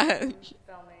that.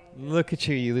 Filming. Look at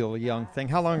you, you little young thing.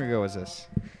 How long ago was this?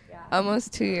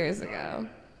 Almost 2 years ago.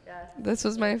 Yes. This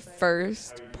was my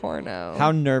first porno.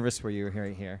 How nervous were you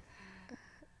here?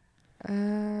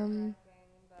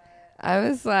 I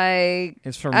was like,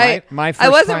 It's from I my first I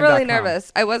wasn't really time.com.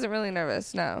 nervous. I wasn't really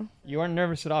nervous. No, You weren't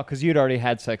nervous at all because you'd already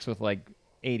had sex with like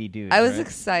 80 dudes. I was right?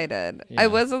 excited. Yeah. I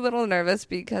was a little nervous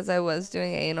because I was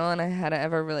doing anal and I hadn't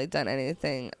ever really done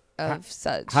anything of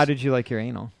such. How did you like your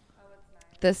anal?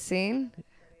 this scene?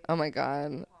 Oh my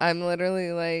god! I'm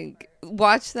literally like,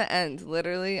 watch the end.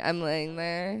 Literally, I'm laying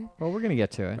there Well, we're gonna get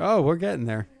to it. Oh, we're getting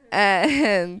there.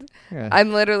 and Yeah.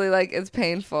 I'm literally like, it's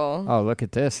painful. Oh, look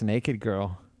at this naked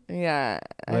girl. Yeah.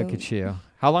 Look at you.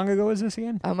 How long ago was this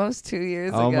again? Almost 2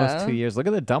 years Almost ago. 2 years. Look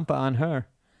at the dumpa on her.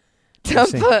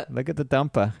 Dumpa. Look at the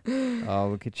dumpa. Oh,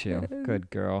 look at you. Good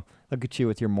girl. Look at you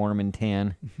with your Mormon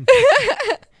tan.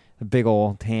 A big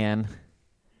old tan.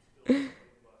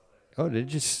 Oh, did it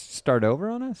just start over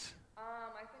on us? I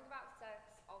think about sex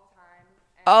all the time.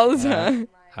 And All the time.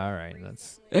 All right,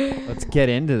 let's get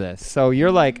into this. So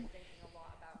you're like,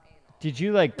 did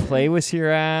you like play with your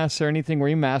ass or anything? Were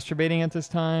you masturbating at this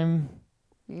time?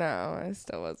 No, I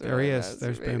still wasn't. There he really is.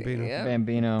 There's masturbating. Bambino. Yep.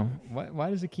 Bambino. Why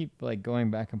does it keep like going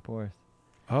back and forth?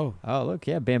 Oh, Oh, look,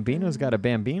 yeah, Bambino's got a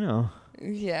Bambino.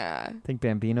 Yeah. Think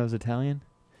Bambino's Italian?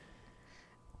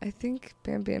 I think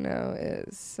Bambino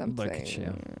is something. Look at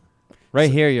you. Right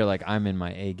here, you're like, I'm in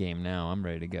my A game now. I'm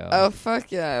ready to go. Oh,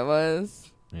 fuck yeah, I was.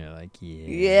 You're like,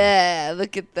 yeah. Yeah,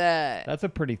 look at that. That's a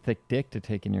pretty thick dick to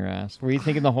take in your ass. Were you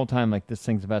thinking the whole time, like, this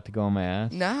thing's about to go in my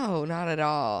ass? No, not at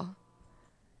all.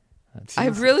 That's, I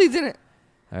really didn't.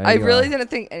 There I you really are. didn't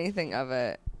think anything of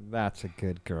it. That's a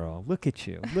good girl. Look at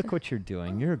you. Look what you're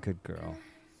doing. You're a good girl.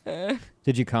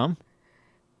 Did you come?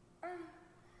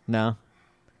 No.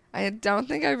 I don't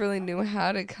think I really knew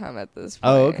how to come at this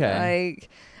point. Oh, okay. Like,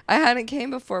 I hadn't came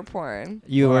before porn.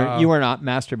 You Wow. were not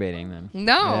masturbating then.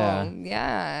 No.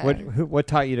 Yeah. What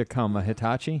taught you to come? A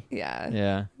Hitachi? Yeah.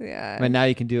 Yeah. Yeah. But now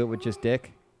you can do it with just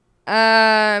dick.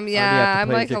 Yeah. to I'm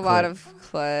play like with a your lot clit? of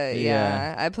clit. Yeah.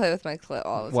 Yeah. I play with my clit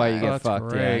all the Why time. you get that's fucked?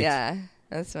 great. Yeah.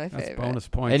 That's my That's favorite. bonus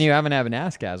points. And you haven't had an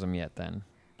askasm yet. Then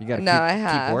you got to No, I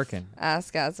have. keep working.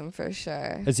 Askasm for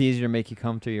sure. Is it easier to make you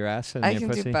come through your ass than I your can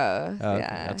pussy? do both. Oh, okay,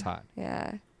 yeah. that's hot.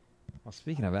 Yeah. Well,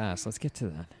 speaking of ass, let's get to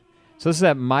that. So this is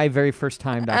at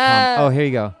myveryfirsttime.com. Uh, Oh, here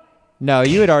you go. No,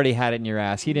 you had already had it in your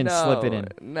ass. He didn't slip it in.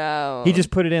 No. He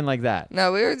just put it in like that.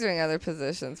 No, we were doing other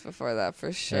positions before that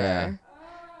for sure. Yeah.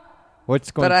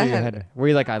 What's going But I through your had- head? Were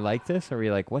you like, I like this? Or were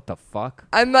you like, what the fuck?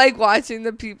 I'm like watching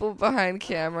the people behind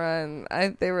camera,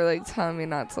 and they were like telling me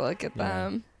not to look at Yeah.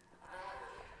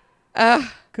 them.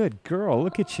 Good girl.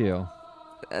 Look at you.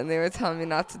 And they were telling me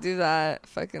not to do that.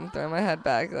 Fucking throw my head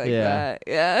back like Yeah. that.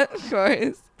 Yeah, of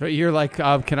course. But you're like,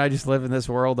 can I just live in this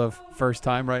world of first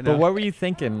time right now? But what were you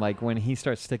thinking, like, when he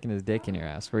starts sticking his dick in your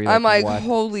ass? Were you I'm like, what?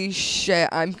 holy shit,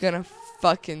 I'm gonna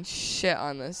fucking shit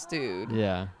on this dude.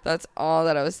 Yeah. That's all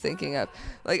that I was thinking of.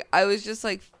 Like, I was just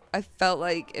like, I felt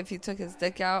like if he took his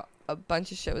dick out, a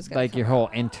bunch of shit was gonna Like come your out. whole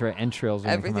entrails. were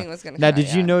gonna come Everything out. was gonna Now, come out,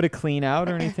 did you yeah. know to clean out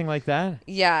or anything like that?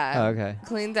 Yeah. Oh, okay.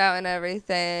 Cleaned out and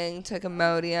everything, took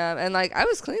Imodium, and like I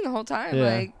was clean the whole time. Yeah.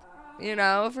 Like, you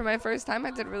know, for my first time,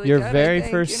 I did really Your good. I very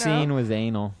think, first you know? scene was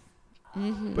anal.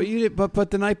 Mhm. But you did, but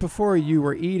the night before you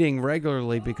were eating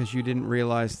regularly because you didn't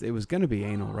realize it was going to be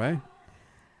anal, right?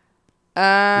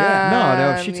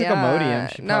 No, she took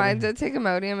Imodium. She No, I probably- did take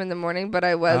Imodium in the morning, but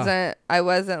I wasn't. I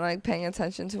wasn't like paying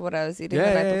attention to what I was eating Yeah,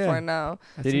 the night yeah, before. yeah. No,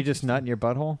 Did he just nut in your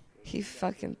butthole? he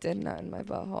fucking did nut in my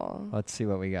butthole. Let's see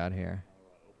what we got here.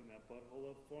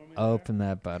 Open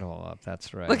that butthole up.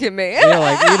 That's right. Look at me. You're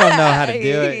like, you don't know how to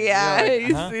do it. Yeah, You're like,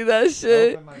 you huh? see that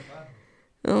shit? Open my butthole.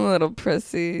 I'm a little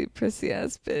prissy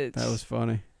ass bitch. That was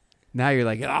funny. Now you're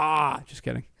like, just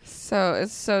kidding. so.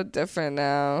 It's so different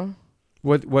now.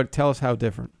 What? Tell us how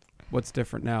different. What's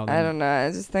different now? I don't know.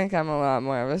 I just think I'm a lot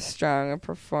more of a stronger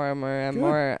performer.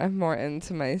 I'm more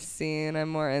into my scene. I'm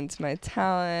more into my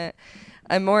talent.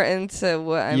 I'm more into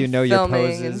what I'm You know your filming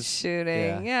and poses.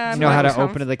 shooting. Yeah, You I'm know how more to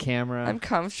open to the camera. I'm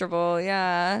comfortable.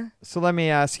 Yeah, So let me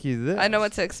ask you this. I know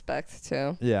what to expect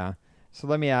too. Yeah. So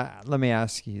let me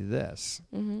ask you this.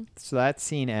 Hmm. So that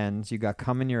scene ends. You got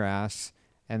cum in your ass,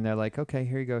 and they're like, "Okay,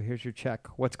 here you go. Here's your check."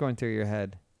 What's going through your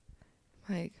head?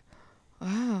 Like,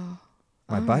 wow.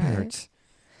 My all butt right. hurts.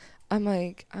 I'm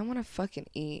like, I want to fucking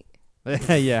eat.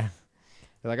 Yeah.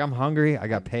 You're like, I'm hungry. I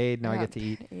got paid. Now I Yeah. get to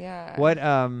eat. Yeah. What?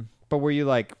 But were you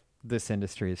like, this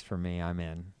industry is for me. I'm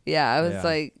in. Yeah, I was Yeah.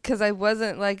 like, because I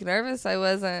wasn't like nervous. I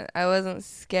wasn't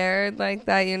scared like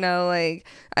that. You know, like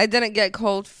I didn't get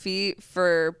cold feet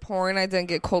for porn. I didn't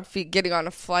get cold feet getting on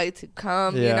a flight to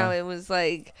come. You Yeah. know, it was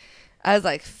like, I was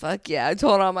like, fuck yeah. I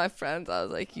told all my friends, I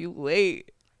was like, you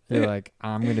wait. You're like,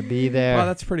 I'm gonna be there. Wow,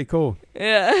 that's pretty cool.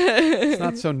 Yeah. It's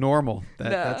not so normal.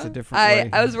 That's a different way.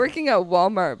 I was working at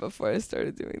Walmart before I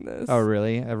started doing this. Oh,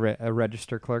 really? A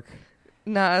register clerk?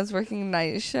 No, I was working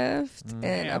night shift in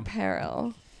Damn.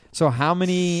 apparel. So how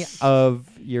many of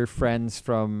your friends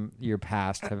from your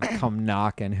past have come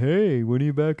knocking? Hey, when are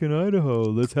you back in Idaho?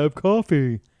 Let's have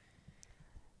coffee.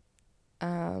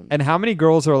 And how many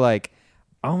girls are like,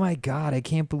 oh my God, I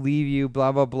can't believe you,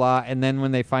 blah, blah, blah. And then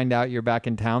when they find out you're back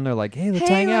in town, they're like, hey, let's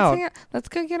hang out. Let's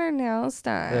go get our nails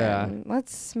done. Yeah.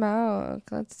 Let's smoke.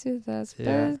 Let's do this,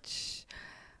 Yeah. bitch.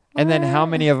 And then how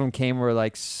What? many of them came were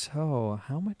like, so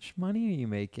how much money are you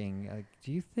making? Like,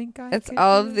 do you think I It's could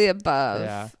all do of it?" the above.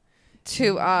 Yeah.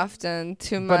 Too often,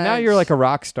 too much. But now you're like a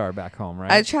rock star back home, right?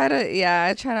 I try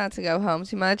not to go home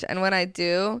too much. And when I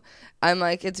do, I'm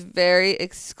like, it's very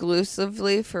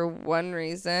exclusively for one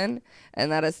reason,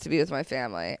 and that is to be with my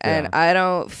family. And Yeah. I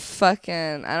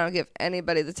don't give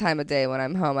anybody the time of day when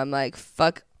I'm home. I'm like,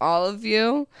 fuck all of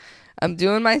you. I'm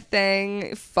doing my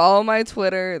thing. Follow my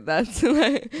Twitter. That's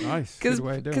like, Nice. Good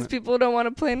way of doing because it. people don't want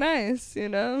to play nice, you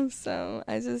know? So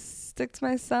I just stick to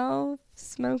myself,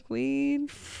 smoke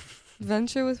weed,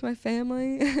 venture with my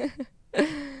family.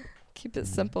 Keep it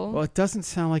simple. Well, it doesn't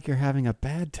sound like you're having a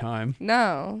bad time.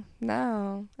 No,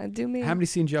 I do me. How many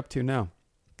scenes you up to now?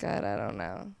 God, I don't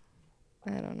know.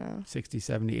 60,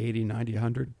 70, 80, 90,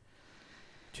 100?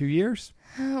 2 years?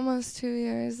 Almost 2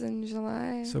 years in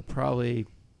July. So probably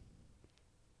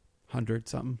 100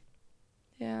 something.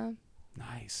 Yeah,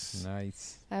 Nice.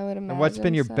 Nice. I would imagine. And what's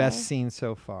been your so. best scene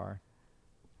so far?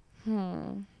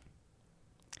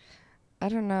 I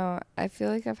don't know. I feel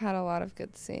like I've had a lot of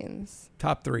good scenes.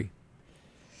 Top 3.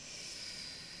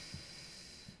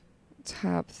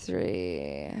 Top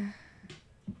 3.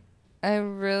 I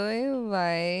really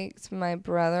liked My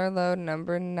Brother Load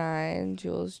number 9,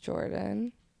 Jules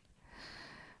Jordan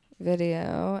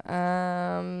video.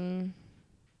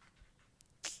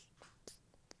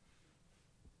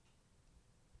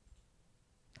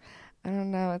 I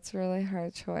don't know. It's a really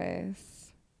hard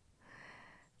choice.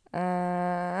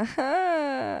 I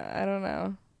don't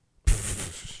know.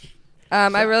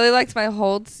 I really liked my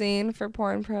hold scene for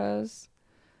Porn Pros.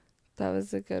 That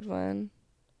was a good one.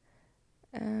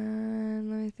 And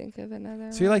let me think of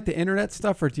another. So you like the internet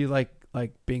stuff, or do you like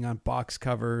being on box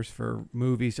covers for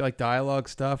movies? Do you like dialogue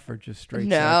stuff, or just straight?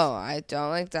 No, sex? I don't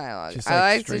like dialogue. Just I like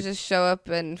like straight- to just show up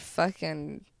and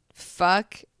fucking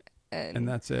fuck. And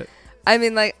that's it. I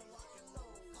mean, like,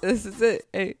 this is it.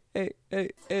 Hey, hey, hey,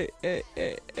 hey, hey,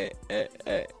 hey, hey,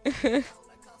 hey, hey.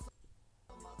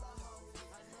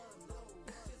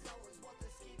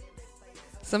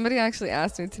 Somebody actually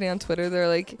asked me today on Twitter, they're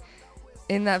like,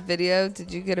 in that video,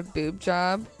 did you get a boob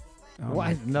job? Oh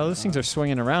Why? my No, those things are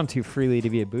swinging around too freely to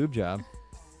be a boob job.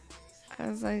 I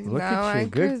was like, Look no, at you. I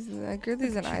Good. grew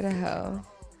these in Idaho.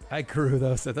 I grew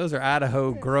those. Those are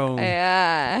Idaho grown.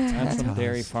 Yeah. That's some Nice.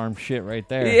 dairy farm shit right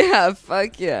there. Yeah,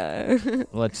 fuck yeah.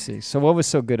 Let's see. So what was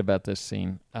so good about this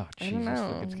scene? Oh, I don't Jesus.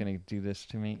 Look, know. it's going to do this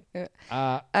to me. Yeah.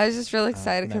 I I was just really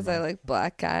excited because never I mind. like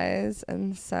black guys,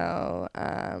 and so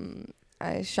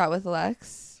I shot with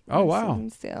Lex. Oh, wow.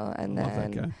 Steel, and Love that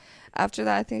then guy. after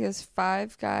that, I think it was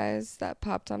 5 guys that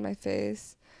popped on my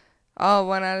face, all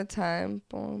one at a time.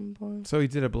 Boom, boom. So he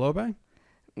did a blowbang?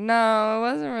 No, it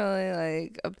wasn't really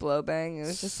like a blow bang. It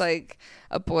was just like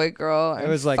a boy girl and it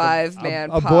was like 5-man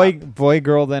a pop. boy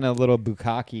girl, then a little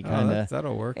bukkake Oh, kind of.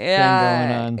 that'll work. Yeah,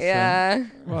 going on, so- yeah.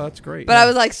 Well, that's great. But I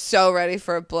was like so ready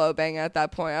for a blow bang at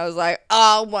that point. I was like,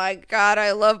 oh my God,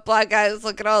 I love black guys.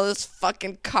 Look at all this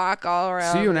fucking cock all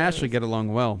around. So you and me. Ashley get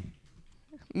along well.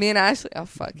 Me and Ashley, oh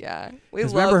fuck yeah. We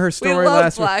 'Cause love, remember her story we love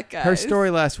last black week? guys. Her story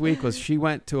last week was she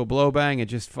went to a blowbang and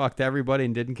just fucked everybody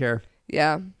and didn't care.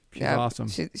 Yeah. She's yeah, awesome.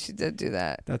 She did do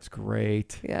that. That's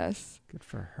great. Yes. Good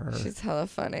for her. She's hella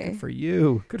funny. Good for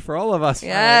you. Good for all of us.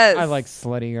 Yes. I like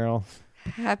slutty girls.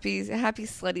 happy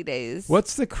slutty days.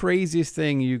 What's the craziest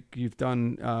thing you've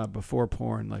done before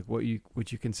porn? Like what would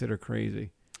you consider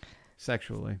crazy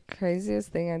sexually? Craziest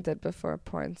thing I did before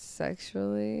porn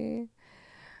sexually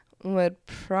would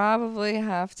probably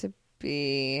have to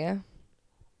be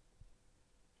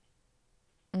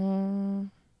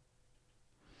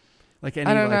Like any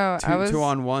I don't like know. two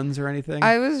on ones or anything?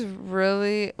 I was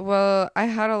really I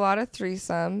had a lot of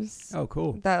threesomes. Oh,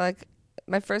 cool. That like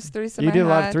my first threesome. You I did a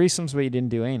lot of had- threesomes, but you didn't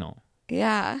do anal.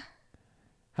 Yeah,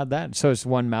 How'd that? So it's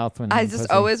one mouth when I one just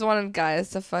pussy. always wanted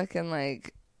guys to fucking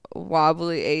like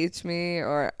wobbly H me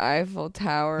or Eiffel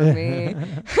Tower me.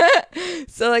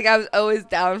 So like I was always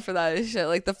down for that shit.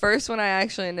 Like the first one I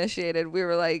actually initiated, we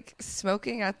were like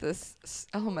smoking at this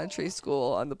elementary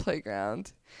school on the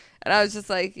playground. And I was just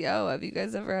like, yo, have you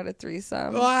guys ever had a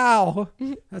threesome? Wow.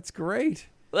 That's great.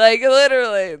 Like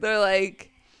literally, they're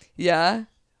like, yeah.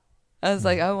 I was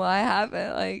like, oh, well, I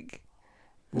haven't. Like,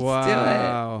 let's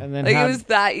Wow. And do it. then Like how, it was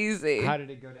that easy. how did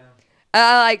it go down?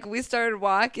 Like we started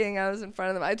walking. I was in front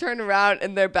of them. I turned around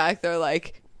and they're back there,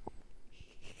 like,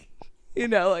 you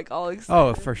know, like all excited.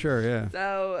 Oh, for sure, yeah.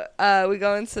 So we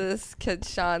go into this kid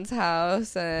Sean's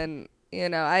house, and you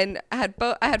know, I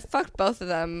had fucked both of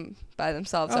them by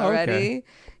themselves Oh, already. okay.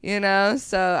 You know,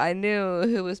 so I knew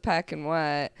who was packing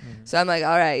what. So I'm like,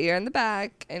 all right, you're in the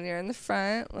back and you're in the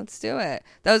front. Let's do it.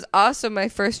 That was also my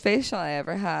first facial I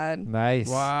ever had. Nice.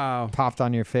 Wow. Popped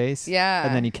on your face. Yeah.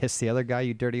 And then you kissed the other guy,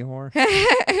 you dirty whore.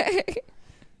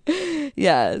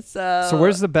 Yeah. So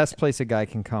where's the best place a guy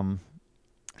can come?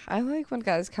 I like when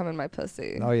guys come in my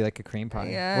pussy. Oh, you like a cream pie?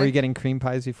 Yeah. Were you getting cream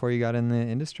pies before you got in the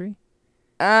industry?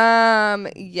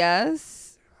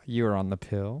 Yes. You were on the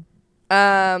pill.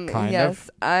 Kind of.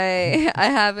 I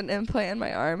have an implant in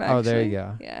my arm. Actually. Oh, there you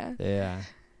go. Yeah. Yeah.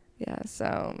 Yeah.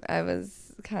 So I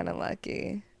was kind of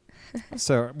lucky.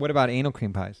 So what about anal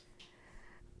cream pies?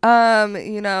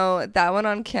 You know, that one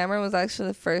on camera was actually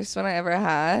the first one I ever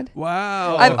had.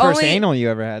 Wow. I've the first only- anal you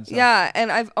ever had. So. Yeah,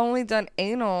 and I've only done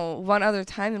anal one other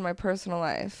time in my personal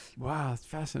life. Wow, that's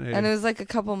fascinating. And it was like a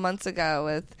couple months ago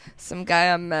with some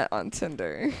guy I met on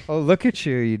Tinder. Oh, look at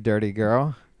you, you dirty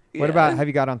girl. What Yeah. about, have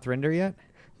you got on Thrinder yet?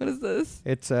 What is this?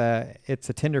 It's a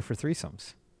Tinder for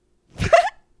threesomes.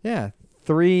 Yeah.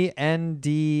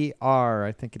 3NDR,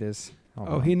 I think it is. Hold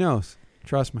Oh, on. he knows.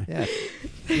 Trust me. Yeah.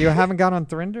 You haven't got on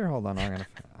Thrinder? Hold on,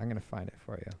 I'm gonna find it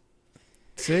for you.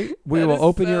 See? We That will is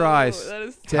open your so- eyes. That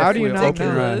is How do you Definitely not open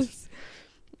your know? eyes. ridiculous.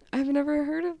 I've never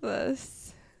heard of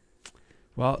this.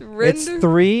 Well, It's Rinder?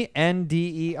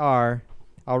 3NDER.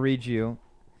 I'll read you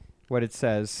what it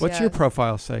says. what's your Yes.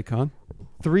 profile say, Con?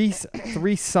 Three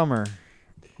summer.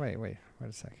 Wait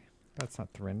a second. That's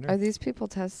not Thrinder. Are these people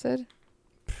tested?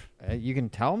 You can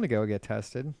tell them to go get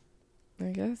tested. I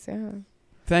guess, yeah.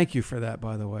 Thank you for that,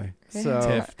 by the way. So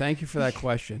Tiff, thank you for that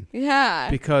question. Yeah.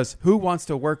 Because who wants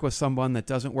to work with someone that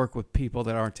doesn't work with people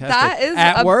that aren't tested That is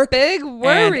at a work big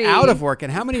worry. and out of work?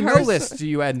 And how many no Perso- lists do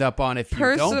you end up on if you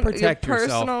don't Your protect yourself?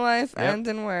 personal life Yep. and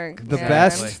in work. the Yeah.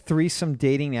 best Exactly. threesome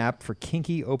dating app for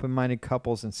kinky, open-minded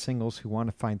couples and singles who want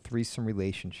to find threesome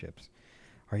relationships.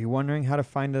 Are you wondering how to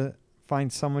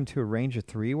find someone to arrange a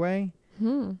three-way?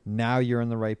 Now you're in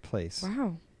the right place.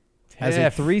 Wow. As a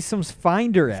Tiff, threesomes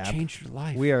finder you've app, changed your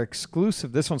life. we are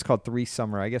exclusive. This one's called Three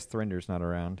Summer. I guess Thrinder's not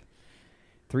around.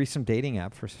 Threesome dating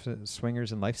app for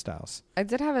swingers and lifestyles. I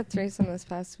did have a threesome this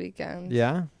past weekend.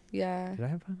 Yeah? Yeah. Did I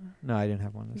have one? No, I didn't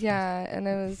have one. This Yeah, and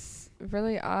it was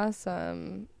really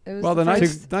awesome. It was well, the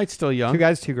first night's still young. Two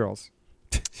guys, two girls.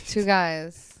 two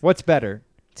guys. What's better?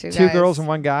 Two Two guys. girls and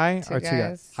one guy, Two or two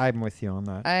guys? guys. I'm with you on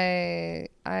that.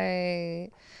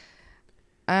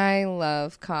 I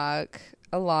love cock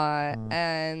a lot, Mm.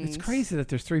 and It's crazy that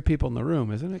there's 3 people in the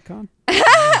room, isn't it, Con?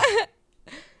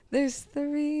 There's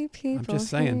 3 people. just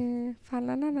saying. Here. Fa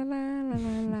la la la la la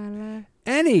la la.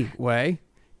 Anyway,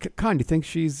 Con, do you think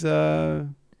she's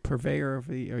purveyor of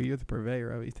the? Are you the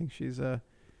purveyor of it? You think she's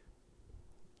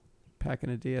packing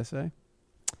a DSA?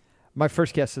 My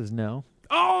first guess is no.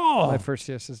 Oh, My first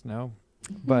guess is no.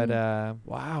 But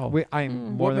wow.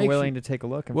 I'm more What than makes willing you- to take a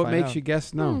look and What find makes out. you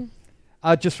guess no?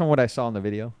 Just from what I saw in the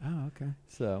video. Oh, okay.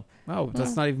 So Oh,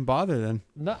 let's not even bother then.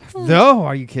 no,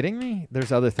 are you kidding me?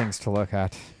 There's other things to look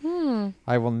at.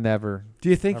 I will never. Do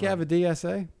you think you Never. have a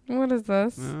DSA? What is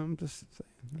this? I'm just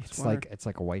saying. It's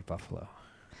like a white buffalo.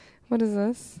 What is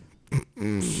this?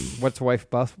 What's a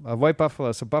white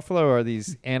buffalo? So buffalo are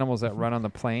these animals that run on the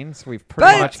plains. We've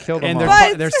pretty But- much killed them and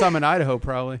all. there's some in Idaho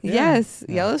probably. Yes,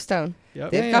 Yeah. Yellowstone.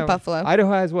 Yep. They've got buffalo.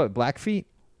 Idaho has what? Blackfeet?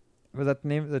 Was that the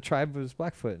name of the tribe? Was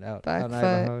Blackfoot out in Idaho?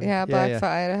 Blackfoot. Yeah, Blackfoot,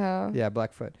 Idaho. Yeah,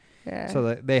 Blackfoot. Yeah.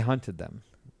 So they hunted them.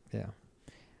 Yeah.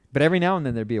 But every now and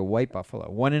then there'd be a white buffalo.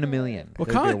 1 in a million. Well, There'd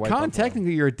be a Con, white Con buffalo.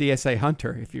 technically you're a DSA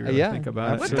hunter if you really Yeah, think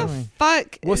about what it. absolutely. the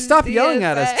fuck? Well, is stop yelling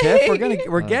at us, Tiff. DSA?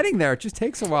 We're getting there. It just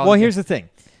takes a while. Well, to here's get- the thing.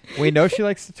 We know she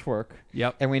likes to twerk,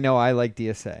 Yep. and we know I like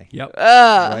DSA. Yep.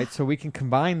 Right? So we can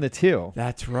combine the two.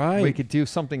 That's right. We could do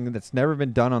something that's never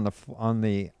been done on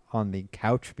the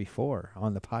couch before,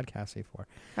 on the podcast before.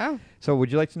 Oh. So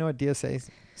would you like to know what DSA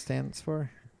stands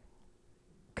for?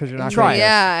 Because you're not Try gonna it. guess.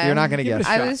 Yeah. You're not going to Give it guess.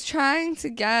 a I shot. was trying to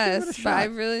guess, but I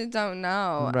really don't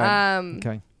know. Right. Um,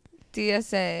 Okay.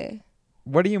 DSA.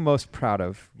 What are you most proud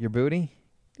of? Your booty?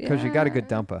 Because you got a good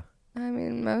Yeah. dumpa. I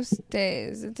mean, most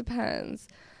days. It depends.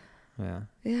 Yeah.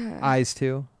 Yeah. Eyes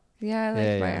too. Yeah, I like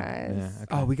yeah, my yeah, eyes. yeah, okay.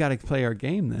 Oh, we got to play our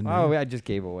game then. Oh, man. I just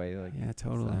gave away. Like, Yeah,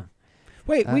 totally. so.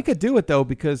 Wait, we could do it though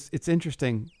because it's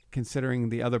interesting considering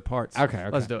the other parts. Okay.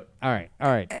 Let's do it. All right.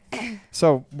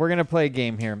 So we're gonna play a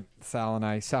game here. Sal and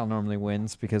I. Sal normally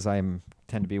wins because I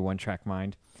tend to be one-track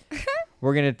mind.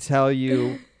 We're gonna tell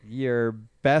you your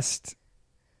best.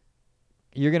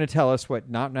 You're gonna tell us what.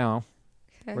 Not now.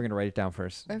 Okay. We're gonna write it down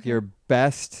first. Okay. Your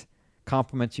best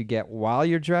compliments you get while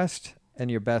you're dressed,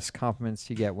 and your best compliments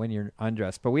you get when you're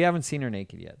undressed. But we haven't seen her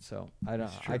naked yet, so I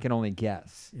don't. I can only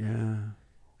guess. Yeah.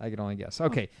 I can only guess.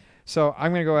 Okay, so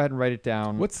I'm gonna go ahead and write it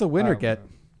down. What's the winner get?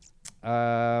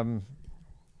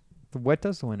 What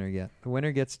does the winner get? The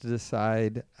winner gets to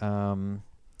decide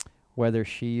whether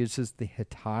she uses the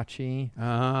Hitachi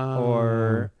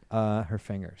or her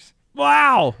fingers.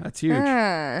 Wow, that's huge.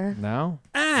 Ah, No?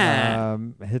 Ah.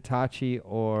 Hitachi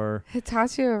or...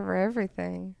 Hitachi over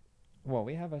everything. Well,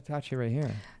 we have a Hitachi right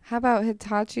here. How about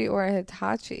Hitachi or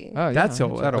Hitachi? Oh, yeah.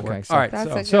 That'll okay, work. so- All right. That's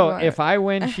So a good So one. if I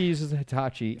win, she uses the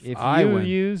Hitachi.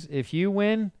 If you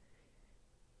win,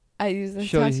 I use the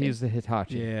she'll Hitachi. use the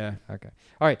Hitachi. yeah. Okay.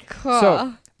 All right. Cool.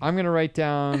 So I'm going to write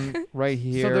down right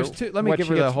here. So there's two. Let me what give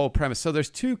she her the gets- whole premise. So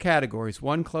there's 2 categories: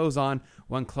 one clothes on,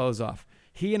 one clothes off.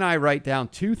 He and I write down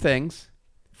 2 things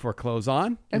for clothes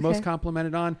on, you're most Okay.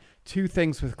 complimented on. 2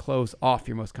 things with clothes off,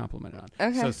 you're most complimented on.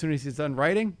 Okay. So as soon as he's done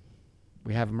writing,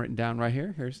 we have them written down right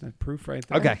here. Here's the proof right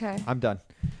there. Okay. Okay. I'm done.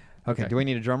 Okay. Okay. Do we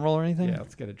need a drum roll or anything? Yeah.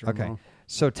 Let's get a drum Okay. roll.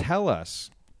 So tell us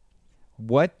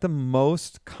what the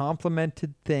most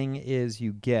complimented thing is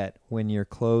you get when your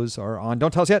clothes are on.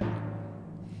 Don't tell us yet.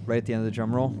 Right at the end of the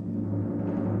drum roll.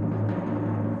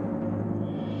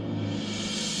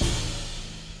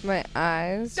 My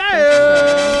eyes.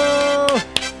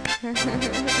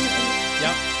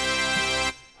 Yep.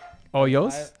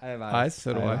 Oyos? I have Eyes,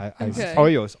 so do I. Okay.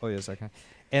 Oyos, okay.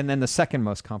 And then the second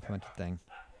most complimented thing.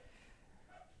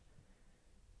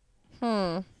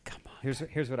 Hmm. Come on.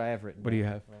 Here's what I have written. What do you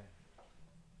down. have?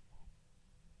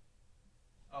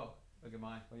 Oh, look at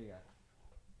mine. What do you got?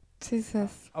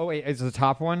 Jesus. Oh wait, is the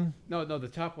top one? No, the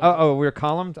top one. Oh, we're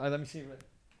columned. Let me see.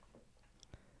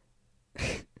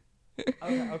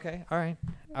 Okay. All right.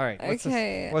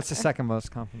 Okay. What's the second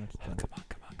most complimented thing?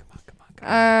 Come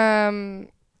on.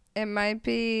 It might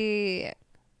be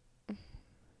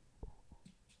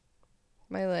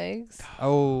my legs.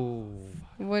 Oh.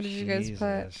 What did you guys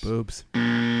put? Jesus. Boobs.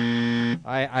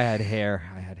 I had hair.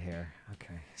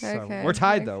 Okay. So Okay, we're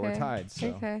tied though. We're okay, tied. So.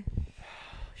 Okay.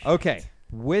 Okay.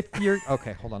 With your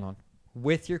hold on.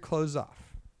 With your clothes off,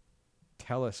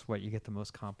 tell us what you get the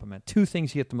most compliment. 2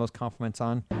 things you get the most compliments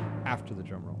on after the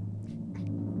drum roll.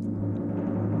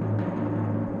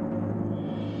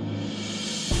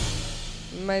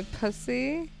 My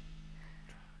pussy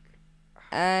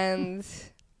and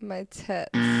my tits.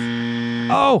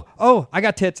 Oh, I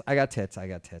got tits. I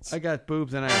got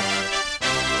boobs and ass.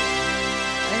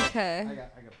 Okay. I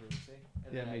got boobs. See?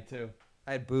 Yeah, me too.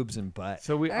 I had boobs and butt.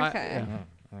 So we. Okay.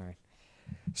 All right.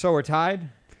 So we're tied.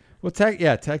 Well,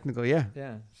 technically, yeah.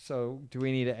 Yeah. So do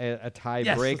we need a Yes, let's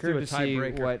tiebreaker do a to see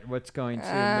tiebreaker. what's going to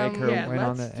make her Yeah, win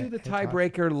on let's the do the Hitachi?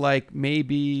 tiebreaker like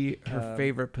maybe her Um,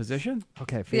 favorite position.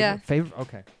 Okay. Yeah. Favorite.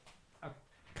 Okay.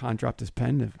 Khan dropped his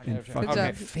pen. Good job.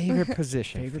 Okay. Favorite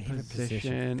position. Favorite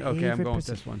position. Okay, I'm Favorite going with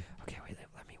position. this one. Okay. Wait.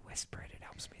 Let me whisper it. It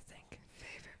helps me think.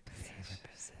 Favorite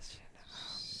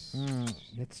position.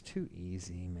 It's too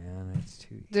easy, man. It's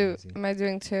too easy. Am I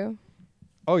doing 2?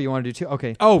 Oh, you want to do 2?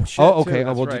 Okay. Oh, shit. Oh, okay. Two,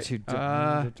 that's We'll right. do 2.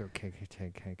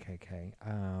 Okay.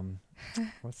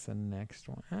 What's the next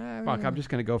one? Fuck, I'm just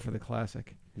going to go for the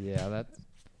classic. Yeah,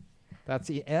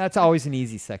 that's always an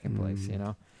easy second place, you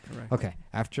know. Correct. Okay,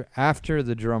 after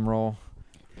the drum roll.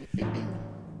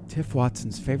 Tiff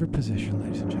Watson's favorite position,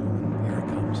 ladies and gentlemen. Here it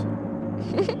comes.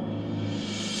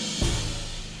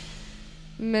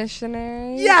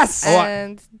 Missionary. Yes!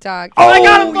 And dog. Oh, I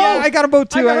got 'em both! Yeah, I got them both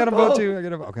too. I got 'em both.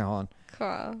 Okay, hold on.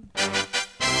 Cool.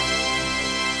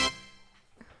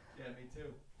 Yeah, me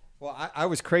too. Well, I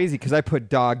was crazy because I put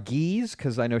doggies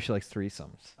because I know she likes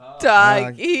threesomes.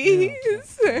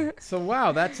 Doggies. So,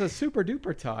 wow, that's a super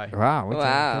duper tie. Wow,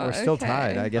 Wow, we're still okay.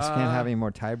 tied. I guess we can't have any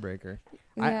more tiebreaker.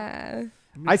 Yeah.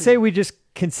 I'd say we just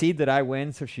concede that I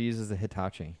win, so she uses the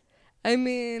Hitachi. I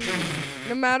mean,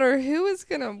 no matter who is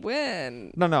going to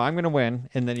win. No, I'm going to win,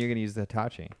 and then you're going to use the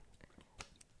Hitachi.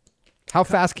 How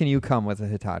fast can you come with a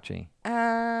Hitachi?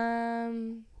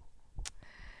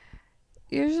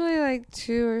 Usually like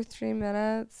 2 or 3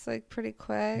 minutes, like pretty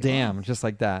quick. Damn, just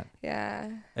like that. Yeah.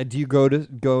 Do you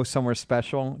go somewhere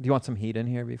special? Do you want some heat in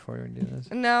here before we do this?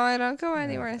 No, I don't go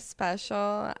anywhere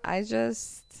special. I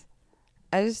just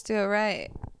do it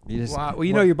right. You just, Wow. Well,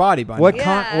 you know your body by what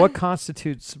now. what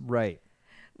constitutes right?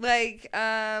 Like,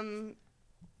 I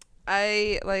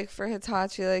like for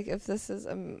Hitachi, like if this is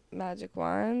a magic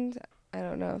wand, I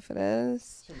don't know if it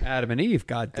is. Adam and Eve,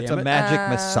 goddamn It's a it. magic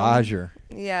massager.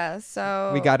 Yeah,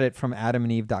 so We got it from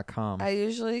adamandeve.com I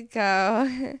usually go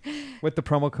with the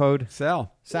promo code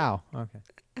Sal. Sal. Okay.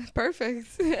 perfect.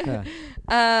 Yeah.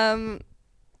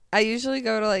 I usually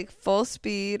go to like full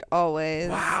speed always.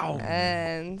 Wow.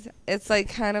 And it's like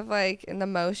kind of like in the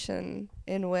motion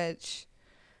in which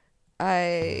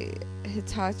I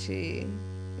Hitachi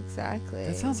exactly.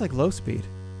 That sounds like low speed.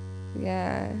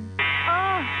 Yeah.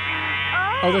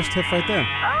 Oh, there's Tiff right there.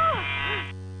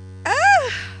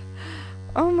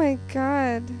 Oh my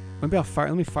god. Maybe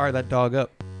let me fire that dog up.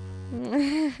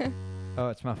 Oh,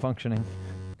 it's malfunctioning.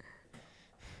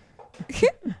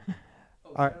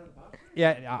 All right.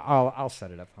 Yeah, I'll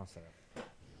set it up.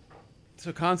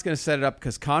 So Khan's going to set it up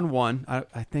because Khan won. I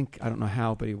don't know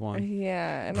how, but he won.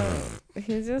 Yeah, I don't.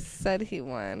 He just said he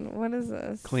won. What is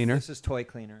this? Cleaner. This is toy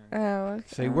cleaner. Oh, okay.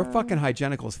 See, we're fucking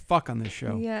hygienical as fuck on this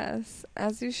show. Yes,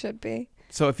 as you should be.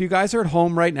 So if you guys are at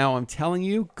home right now, I'm telling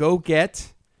you, go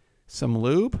get some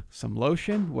lube, some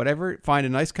lotion, whatever. Find a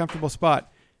nice, comfortable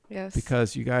spot Yes.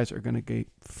 because you guys are going to get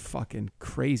fucking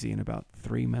crazy in about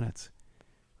 3 minutes.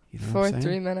 You know what For I'm saying?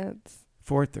 3 minutes.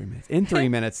 For 3 minutes. In 3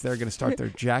 minutes, they're going to start their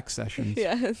jack sessions.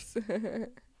 Yes.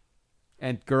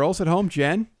 And girls at home,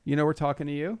 Jen, you know we're talking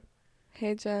to you.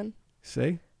 Hey, Jen.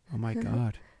 See? Oh, my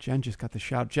God. Jen just got the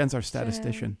shout. Jen's our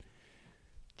statistician.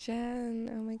 Jen.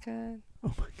 Oh my god.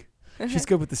 Oh, my God. She's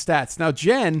good with the stats. Now,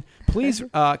 Jen, please,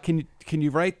 can you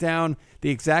write down the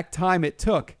exact time it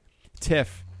took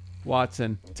Tiff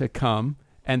Watson to come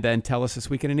and then tell us this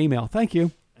week in an email? Thank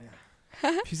you.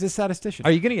 She's a statistician.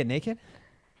 Are you gonna get naked?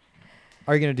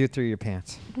 Are you going to do it through your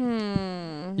pants?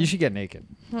 You should get naked.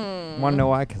 Want to know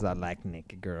why? Because I like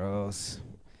naked girls.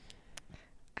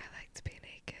 I like to be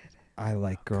naked. I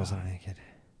like girls that are naked.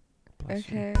 Bless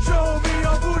you. Okay.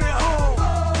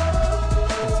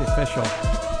 It's official.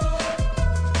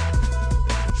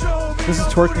 This is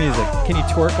twerk music. Can you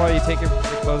twerk while you take your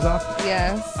clothes off?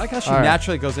 Yes. I like how she All right.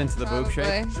 naturally goes into the boob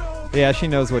shape. Probably. Yeah, she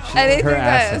knows what Anything her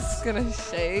ass that's is. gonna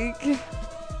shake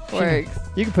works.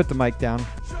 You can put the mic down.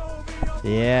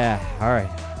 Yeah. All right.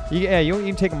 You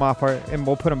can take them off, and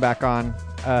we'll put them back on.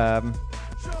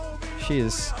 She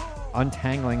is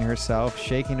untangling herself,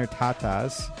 shaking her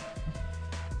tatas.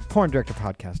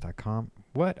 PornDirectorPodcast.com.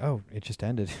 What? Oh, it just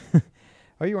ended.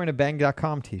 Oh, you're wearing a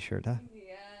Bang.com t-shirt, huh?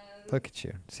 Look at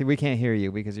you. See, we can't hear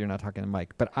you because you're not talking to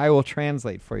Mike, but I will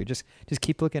translate for you. Just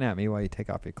keep looking at me while you take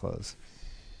off your clothes.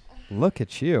 Look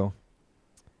at you.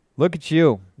 Look at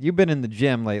you. You've been in the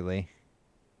gym lately.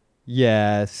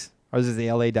 Yes. Or is it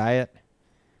the LA diet?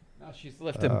 No, she's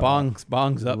lifting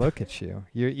bongs up. Look at you.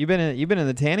 You've been in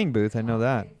the tanning booth. I know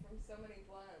that.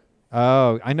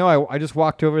 Oh, I know. I just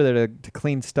walked over there to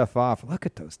clean stuff off. Look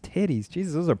at those titties.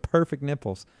 Jesus, those are perfect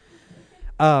nipples.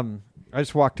 I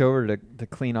just walked over to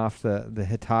clean off the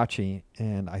Hitachi,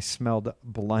 and I smelled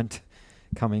blunt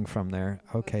coming from there.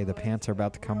 Okay, the pants are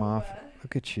about to come off.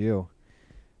 Look at you.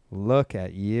 Look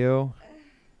at you.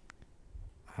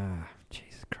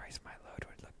 Jesus Christ, my load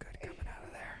would look good coming out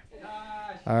of there.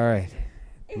 All right.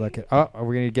 Look at. Oh, are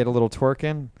we going to get a little twerk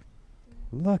in?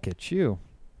 Look at you.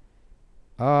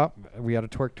 We got to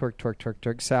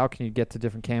twerk. Sal, can you get the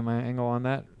different camera angle on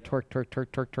that?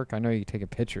 Twerk. I know you're taking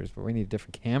pictures, but we need a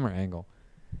different camera angle.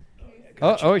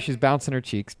 Oh, she's bouncing her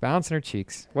cheeks.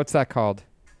 What's that called?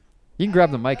 You can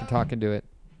grab the mic and talk into it.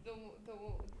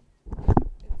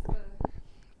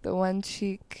 The one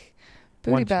cheek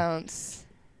booty bounce.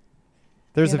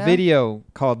 There's You a know? video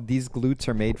called "These Glutes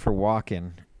Are Made for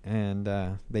Walking," and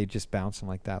they just bounce them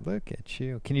like that. Look at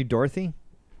you. Can you Dorothy?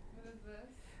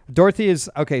 Dorothy is,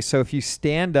 okay, so if you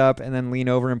stand up and then lean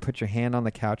over and put your hand on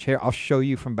the couch here, I'll show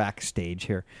you from backstage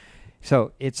here.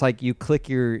 So it's like you click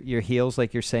your heels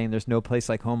like you're saying there's no place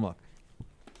like home. Look.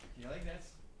 You like this?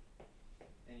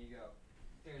 And you go,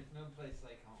 there's no place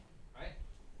like home, right?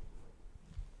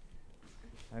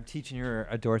 I'm teaching her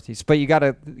a Dorothy's. But you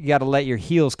gotta let your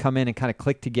heels come in and kind of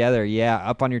click together. Yeah,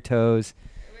 up on your toes.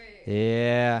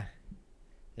 Yeah.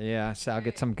 Yeah, so I'll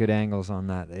get some good angles on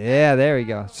that. Yeah, there we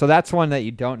go. So that's one that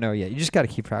you don't know yet. You just got to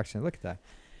keep practicing. Look at that.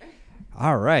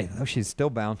 All right. Oh, she's still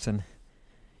bouncing.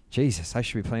 Jesus, I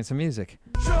should be playing some music.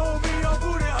 You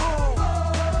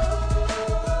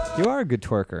are a good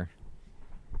twerker.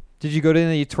 Did you go to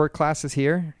any twerk classes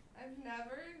here? I've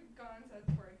never gone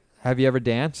to twerk. Have you ever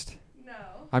danced? No.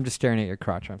 I'm just staring at your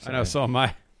crotch. I'm I sorry. know, so am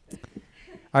I.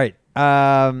 All right.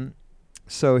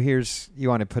 So here's, you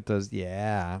want to put those.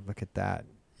 Yeah, look at that.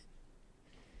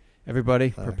 Everybody,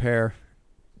 prepare.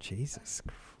 Jesus,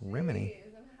 criminy.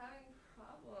 Jeez, I'm having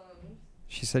problems.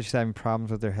 She said she's having problems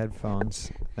with her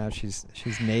headphones. Now she's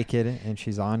naked and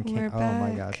she's on We're camera. Oh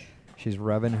my God. back. She's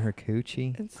rubbing her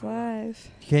coochie. It's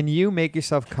live. Can you make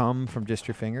yourself come from just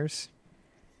your fingers?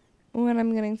 When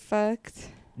I'm getting fucked.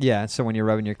 Yeah, so when you're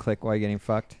rubbing your clit while you're getting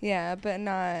fucked? Yeah, but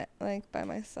not like by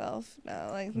myself. No,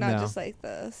 like not No. just like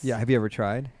this. Yeah, have you ever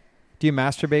tried? Do you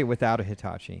masturbate without a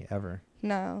Hitachi ever?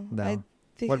 No. No.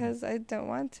 Because I don't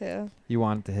want to. You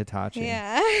want the Hitachi?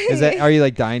 Yeah. Are you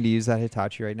like dying to use that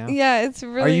Hitachi right now? Yeah, it's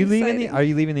really Are you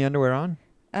exciting. leaving the underwear on?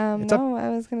 It's No, I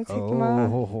was gonna take them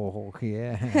off. Oh,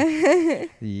 yeah.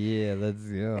 Yeah, let's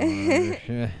go.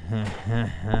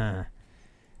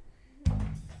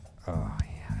 Oh,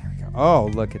 yeah, there we go. Oh,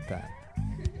 look at that.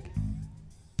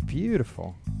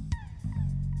 Beautiful.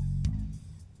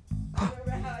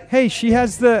 Hey, she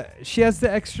has the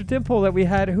extra dimple that we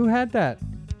had. Who had that?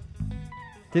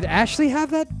 Did Ashley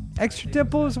have that extra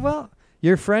dimple as well?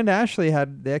 Your friend Ashley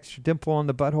had the extra dimple on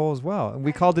the butthole as well. And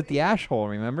we called it the ash hole,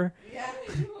 remember? Yeah.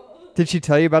 Did she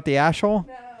tell you about the ash hole?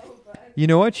 No, but You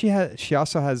know what? She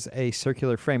also has a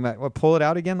circular frame. What, pull it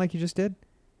out again like you just did?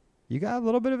 You got a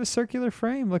little bit of a circular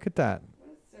frame. Look at that.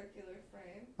 what is circular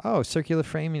frame? Oh, circular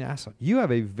frame and asshole. You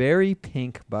have a very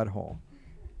pink butthole.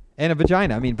 And a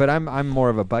vagina. I mean, but I'm more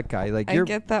of a butt guy. Like I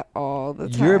get that all the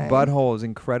time. your butthole is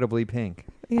incredibly pink.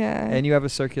 Yeah. And you have a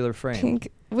circular frame. Pink.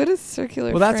 What is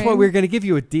circular Well, that's frame? what we're going to give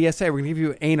you with DSA. We're going to give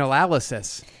you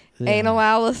analysis.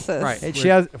 Analysis. Right. And she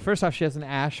has, first off, she has an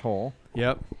ash hole.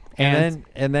 Yep. And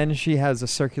then she has a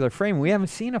circular frame. We haven't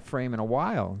seen a frame in a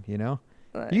while, you know?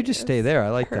 Like, You just stay it's there. I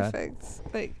like that. Perfect.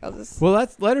 Like I'll just. Well,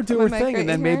 let her do Put her my thing, mic and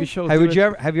then right maybe here. she'll. Hey,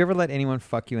 do have you ever let anyone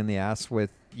fuck you in the ass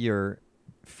with your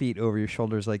feet over your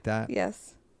shoulders like that?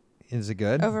 Yes. Is it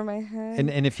good? over my head.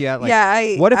 And if you had like,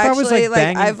 yeah, what if I was, actually, like,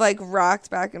 banging- I've like rocked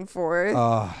back and forth.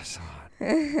 oh, it's hot.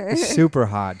 It's super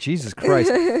hot. Jesus Christ.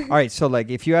 All right, so like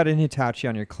if you had an Hitachi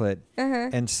on your clit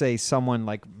and say someone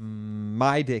like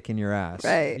my dick in your ass,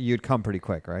 Right. you'd come pretty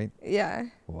quick, right? Yeah,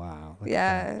 Wow. look at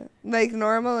that. yeah. Like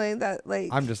normally that like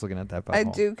I'm just looking at that butthole. I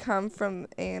do come from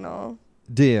anal.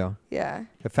 Do you? Yeah.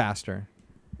 Faster.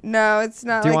 No, it's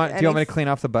not. Do you like want me to clean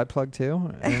off the butt plug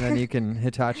too, and then you can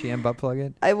Hitachi and butt plug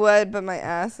it? I would, but my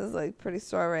ass is like pretty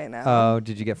sore right now. Oh,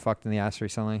 did you get fucked in the ass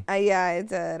recently? Yeah, I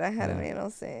did. I had an Yeah.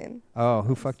 anal scene. Oh,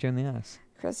 who fucked you in the ass?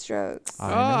 Chris Strokes. I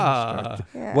know. Ah.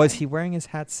 Yeah. Was he wearing his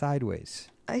hat sideways?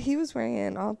 He was wearing it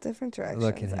in all different directions.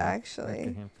 Look at him. Actually. Look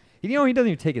at him. You know he doesn't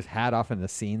even take his hat off in the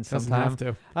scene Doesn't sometimes.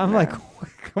 have to. I'm No. like,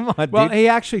 come on, Well, dude. he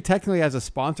actually technically has a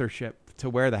sponsorship to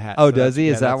wear the hat. Oh, so does he?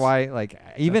 yeah, Is that that's- why? Like,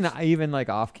 even like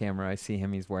off camera, I see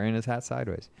him. He's wearing his hat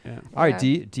sideways. Yeah. All right.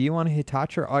 Yeah. Do you want to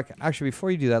Hitachi? Or, actually, before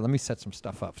you do that, let me set some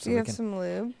stuff up. So Do you we have can. some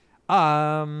lube?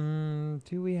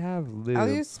 Do we have lube? I'll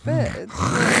use spit. It's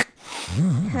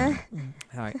All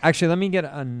right. Actually, let me get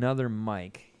another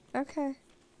mic. okay.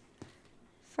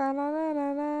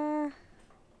 Fa-la-la-la-la.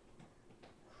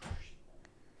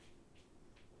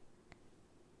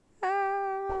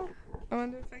 Ah, I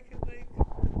wonder if I could like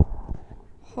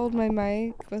hold my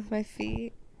mic with my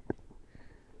feet.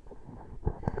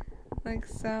 Like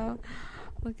so.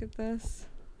 Look at this.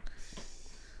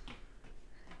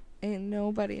 Ain't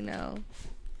nobody know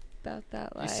about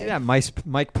that You life. see that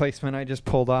mic placement I just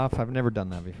pulled off? I've never done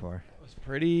that before. It was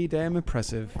pretty damn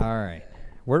impressive. All right.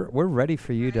 We're ready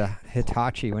for you to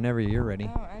Hitachi whenever you're ready.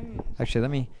 Oh, I'm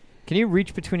Actually, can you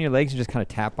reach between your legs and just kind of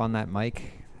tap on that mic?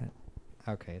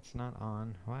 Okay, it's not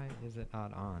on. Why is it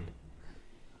not on?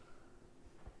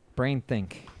 Brain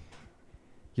think.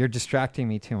 You're distracting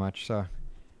me too much, so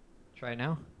try it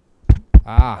now.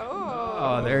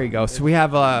 Ah, Oh, there you go. So we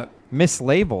have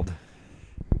mislabeled.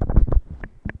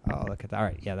 Oh, look at that. All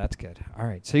right, yeah, that's good. All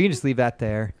right, so you can just leave that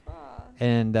there.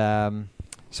 And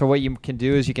so what you can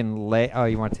do is you can lay. Oh,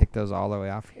 you want to take those all the way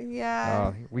off?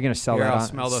 yeah. Oh, we're gonna sell Here, that I'll on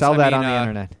smell those. sell I that mean, on the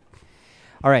internet.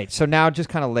 All right, so now just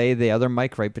kind of lay the other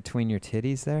mic right between your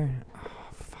titties there. Oh,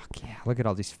 fuck yeah! Look at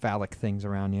all these phallic things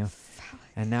around you.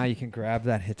 And now you can grab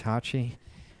that Hitachi,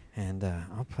 and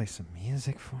I'll play some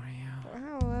music for you.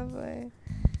 Wow, lovely.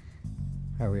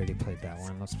 Oh, we already played that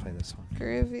one. Let's play this one.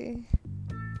 Groovy.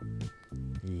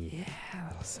 Yeah,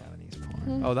 little 70s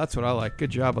porn. Oh, that's what I like. Good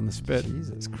job on the spit.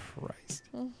 Jesus Christ.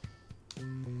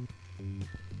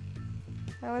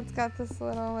 Oh, it's got this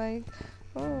little like,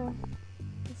 oh,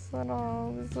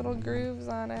 these little grooves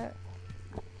on it.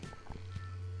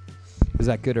 Is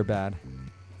that good or bad?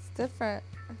 It's different,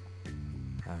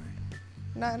 All right.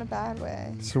 not in a bad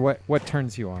way. So what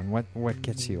turns you on? What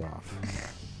gets you off?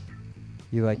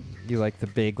 You like the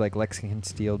big like Lexington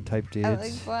Steel type dudes? I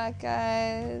like black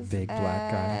guys. Big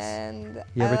black guys. And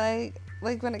You I ever-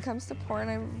 like when it comes to porn,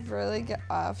 I really get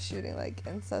off shooting like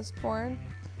incest porn.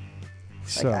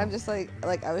 So Like I'm just like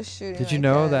I was shooting. did you like,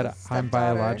 know a that I'm stepdaughter.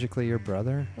 biologically your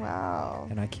brother? Wow.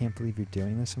 And I can't believe you're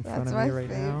doing this in front That's of my me right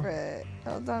now. favorite.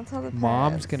 Oh, don't tell the Mom's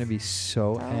parents. gonna be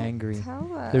so Don't angry. Tell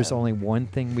them. There's only one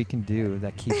thing we can do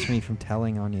that keeps me from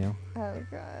telling on you. Oh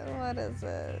God, what is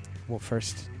it? Well,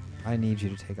 first, I need you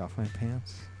to take off my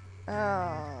pants.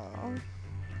 Oh,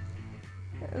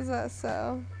 is that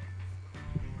so?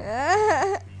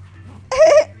 Wow,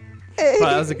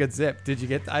 that was a good zip. Did you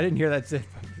get? I didn't hear that zip.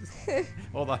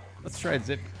 Hold on. Let's try a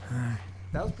zip.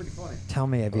 That was pretty funny. Tell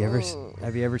me, have Ooh.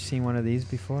 you ever seen one of these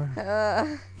before?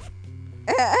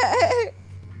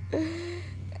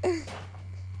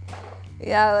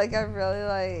 Yeah, like I really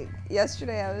like.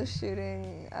 Yesterday I was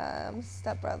shooting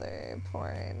stepbrother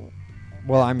porn.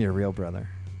 Well, I'm your real brother.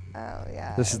 Oh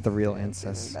yeah. This is the real that's even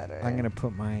incest. better. I'm gonna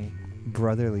put my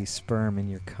brotherly sperm in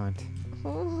your cunt.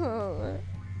 Ooh.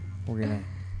 We're gonna,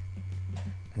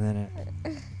 and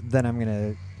then I'm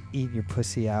gonna eat your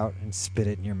pussy out and spit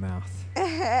it in your mouth.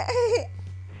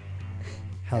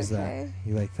 How's Okay. that?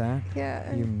 You like that?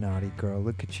 Yeah. You naughty girl.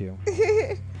 Look at you.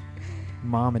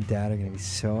 Mom and Dad are gonna be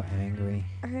so angry.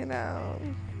 I know.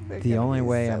 They're The gonna only be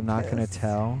way so I'm not gonna pissed.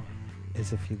 tell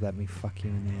is if you let me fuck you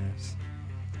in the ass.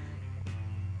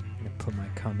 I'm gonna put my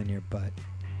cum in your butt.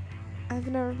 I've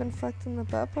never been fucked in the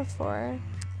butt before.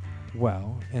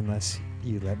 Well, unless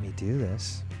you let me do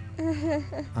this.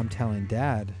 I'm telling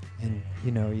Dad, and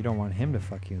you don't want him to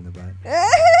fuck you in the butt.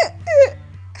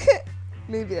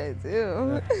 Maybe I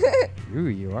do. Ooh,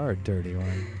 you are a dirty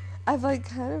one. I've like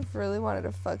kind of really wanted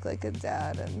to fuck like a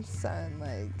dad and son,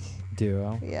 like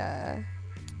Duo. yeah.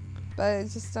 But I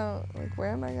just don't like.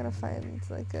 Where am I gonna find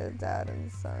like a dad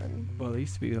and son? Well, there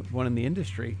used to be one in the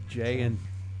industry, Jay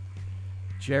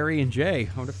Jerry and Jay.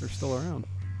 I wonder if they're still around.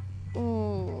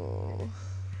 Ooh.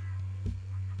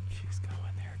 She's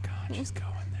going there, God. She's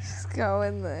going there. Just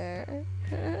going there.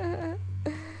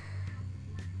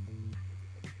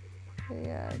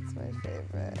 Yeah, it's my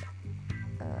favorite.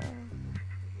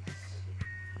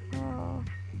 Oh.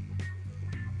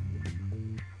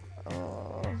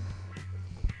 Oh.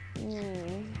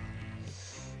 Mm. I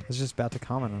was just about to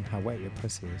comment on how wet your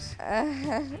pussy is.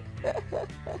 Have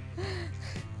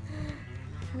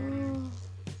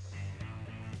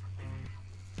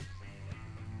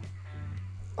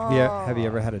you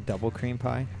ever had a double cream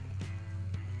pie?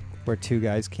 Where two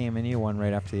guys came in you, one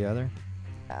right after the other?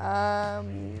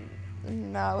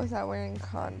 Not without wearing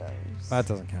condoms. That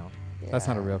doesn't count. That's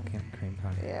not a Yeah. real cream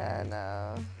pie. Yeah,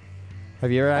 no.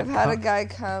 Have you ever I've had a guy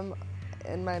come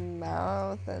in my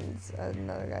mouth and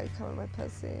another guy come in my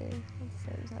pussy at the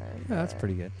same time. Yeah, that's but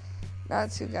pretty good. Not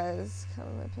two guys come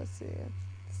in my pussy at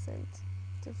the same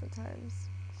different times.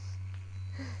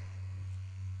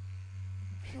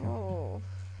 Oh.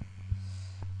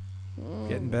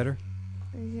 Getting better?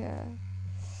 Yeah.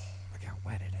 Look how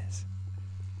wet it is.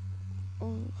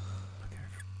 Mm. Look at her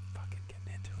fucking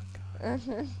getting into it, God.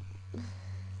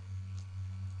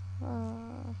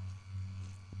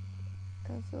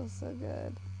 That feels so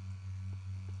good.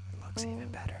 It looks even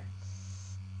better.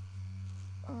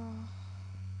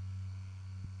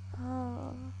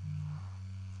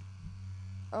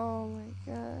 Oh my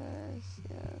gosh,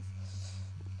 yes.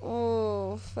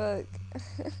 Oh, fuck.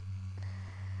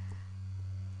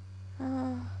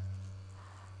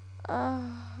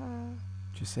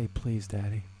 Just say please,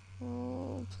 Daddy.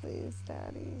 Oh, please,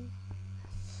 Daddy.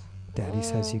 Daddy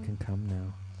says you can come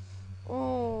now.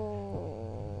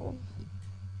 Oh.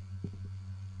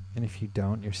 And if you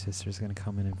don't, your sister's gonna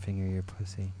come in and finger your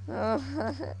pussy. Oh,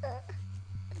 fuck.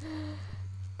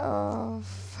 Oh.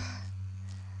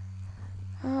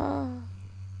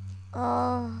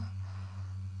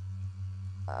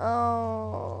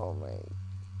 My.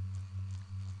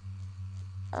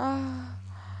 Oh,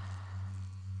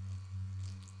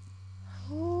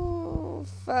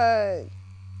 fuck.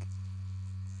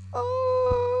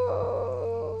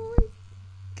 Oh, my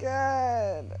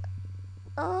God.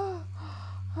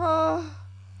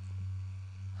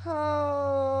 Oh.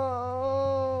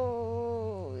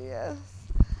 Yes.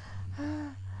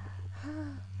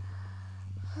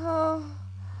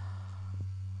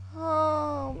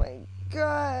 Oh my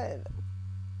God.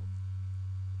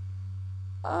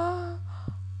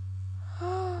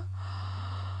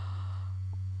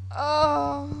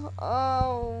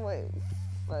 Oh my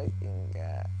fucking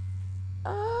God.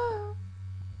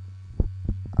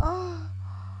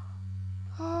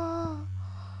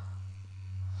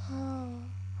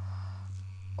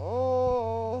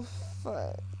 Oh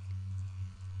fuck.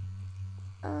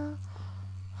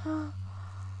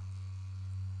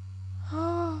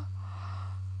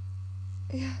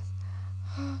 Yes.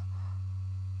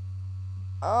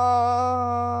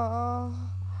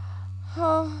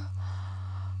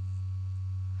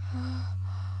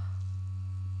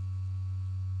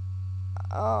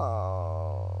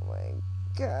 Oh my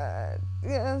God.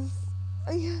 Yes.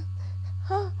 Yes.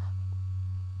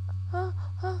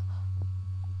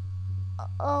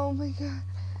 Oh my God.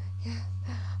 Yes.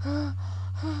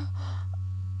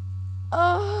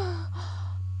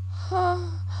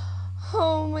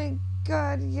 Oh my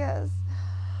God. Yes.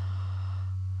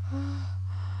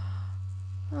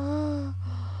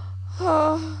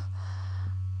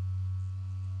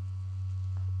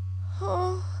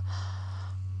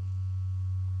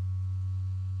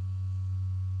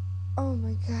 Oh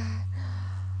my God.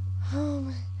 Oh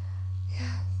my.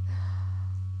 Yes.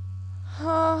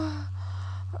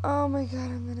 Oh my God,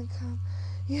 I'm gonna come.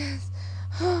 Yes.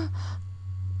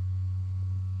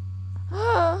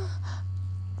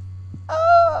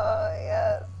 Oh,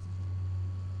 yes.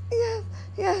 Yes,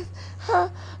 yes.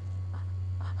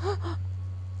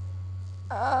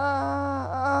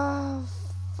 Oh,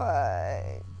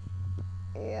 fuck.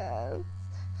 Yes.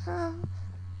 Fuck.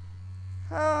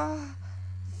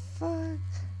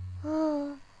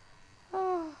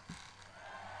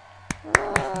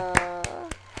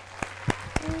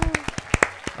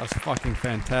 That's fucking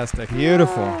fantastic.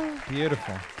 Beautiful.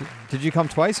 Beautiful. Did you come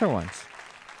twice or once?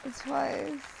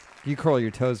 Twice. You curl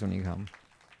your toes when you come.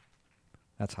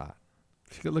 That's hot.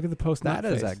 Look at the post. That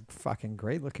is a fucking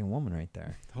great looking woman right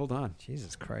there. Hold on.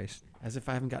 Jesus Christ. As if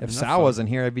I haven't gotten If enough Sal photos. wasn't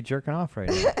here, I'd be jerking off right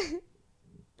now.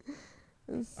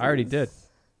 I already did.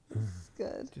 This is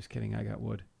good. Just kidding. I got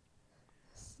wood.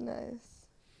 It's nice.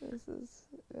 This is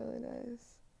really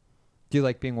nice. Do you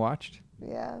like being watched?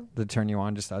 Yeah. Did it turn you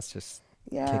on? Just us just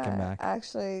Yeah. kicking back.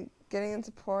 Actually, getting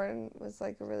into porn was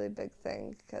like a really big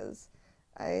thing because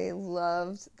I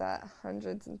loved that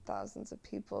hundreds and thousands of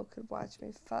people could watch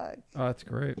me fuck. Oh, that's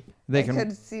great. They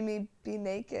could see me be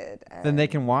naked. And then they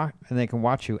can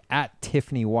watch you at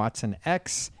Tiffany Watson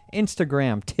X,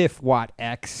 Instagram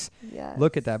TiffWattX. Yes.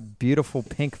 Look at that beautiful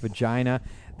pink vagina.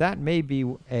 That may be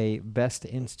a best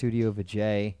in studio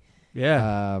vajay.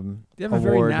 Yeah. You have a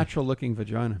very natural looking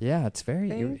vagina. Yeah, it's very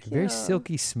Thank very you.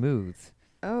 silky smooth.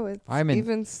 Oh, it's I'm in-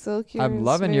 even silkier. I'm and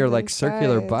loving your smooth like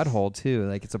circular inside. butthole too.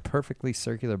 Like it's a perfectly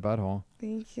circular butthole.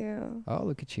 Thank you. Oh,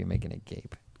 look at you making it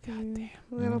gape. God damn.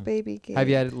 Little baby gay. Have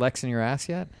you had Lex in your ass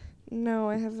yet? No,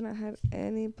 I haven't had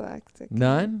any black dick.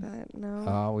 None? Like that. No.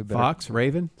 Oh, we better. Fox,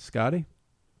 Raven, Scotty.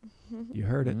 You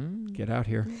heard it. Mm. Get out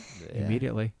here Yeah.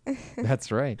 immediately. That's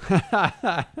right.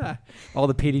 All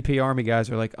the PDP Army guys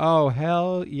are like, oh,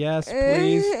 hell yes,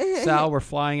 please. Sal, we're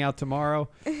flying out tomorrow.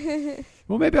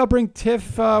 Well, maybe I'll bring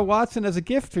Tiff Watson as a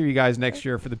gift for you guys next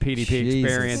year for the PDP Jesus.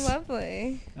 experience.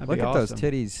 Lovely. That'd Look be at those awesome.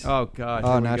 titties. Oh, God.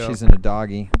 Oh, here we now go. she's in a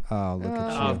doggy. Oh, look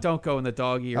at Oh, you. don't go in the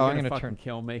doggy. You're Oh, going I'm to gonna fucking turn-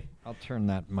 kill me. I'll turn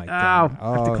that mic Ow. down.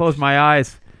 I have to Oh, close my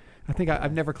eyes. I think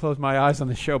I've never closed my eyes on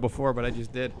the show before, but I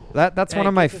just did. That's Hey, one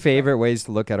of my get this favorite ways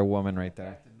to look at a woman right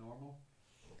there.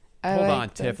 I Hold like on,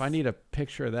 Tiff. this. I need a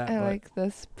picture of that. I but like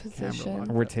this locked position.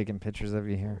 We're taking pictures of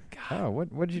you here. Oh,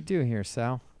 what did you do here,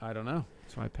 Sal? I don't know.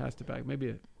 So I passed it back.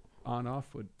 Maybe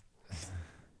on-off would...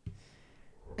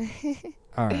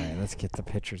 All right, let's get the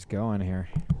pictures going here.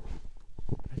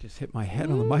 I just hit my head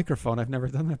on the microphone. I've never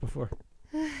done that before.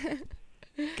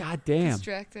 God damn.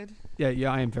 Distracted.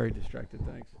 Yeah, I am very distracted.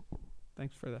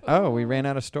 Thanks for that. Oh, we ran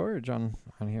out of storage on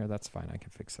here. That's fine. I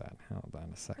can fix that. Hold on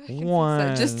a I second. can fix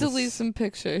that. Just delete some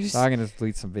pictures. I'm going to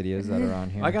delete some videos that are on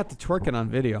here. I got the twerking on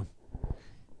video.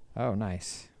 Oh,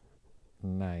 nice.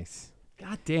 Nice.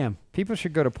 God damn. People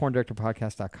should go to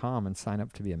porndirectorpodcast.com and sign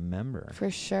up to be a member. For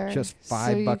sure. Just So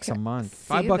 $5 you a can month.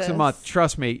 see $5 a this. month.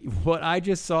 Trust me. What I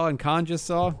just saw and Con just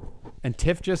saw and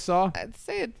Tiff just saw, I'd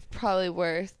say it's probably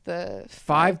worth the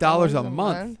 $5 a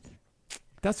month.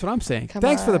 That's what I'm saying. Come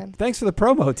Thanks for on. the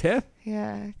promo, Tiff.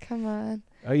 Yeah, come on.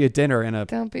 Oh, you dinner in a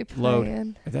Don't be load.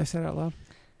 playing. Did I say that out loud?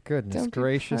 Goodness Don't be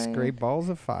gracious, playing. great balls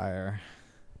of fire.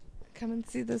 Come and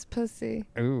see this pussy.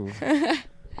 Ooh.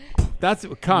 That's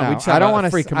Con. No, we just I had don't a want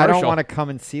free to. commercial. I don't want to come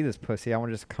and see this pussy. I want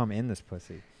to just come in this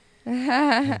pussy.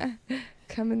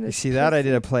 Come in this You see that? I pussy.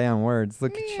 did a play on words.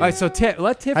 Look at All you. right, so Tiff,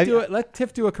 let Tiff I- do it. Let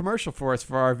Tiff do a commercial for us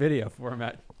for our video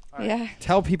format. Yeah.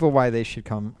 Tell people why they should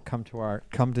come to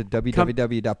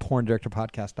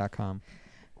www.porndirectorpodcast.com.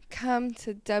 Come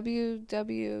to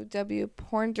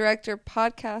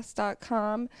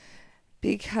www.porndirectorpodcast.com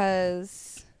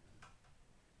because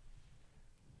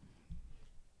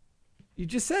You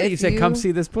just said If you said come you-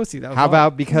 see this pussy. That was How all.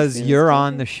 about because see this you're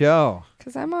on pussy? the show?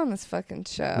 I'm on this fucking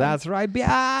show. That's right,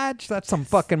 biatch. That's some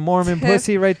fucking Mormon Tiff.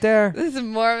 pussy right there. This is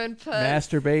Mormon puss.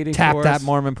 masturbating? Tap for that us?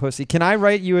 Mormon pussy. Can I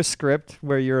write you a script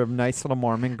where you're a nice little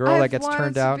Mormon girl that gets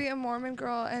turned out? I've wanted to be a Mormon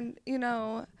girl, and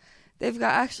they've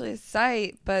got actually a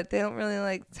site, but they don't really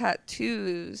like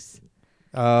tattoos.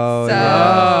 Oh, So-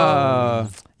 yeah.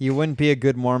 You wouldn't be a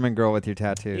good Mormon girl with your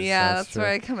tattoos. Yeah, that's true.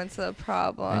 where I come into the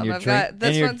problem. And your I've drink- got this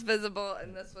and your- one's visible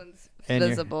and this one's and your-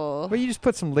 visible. Well, you just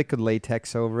put some liquid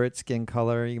latex over it, skin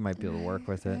color. You might be able to work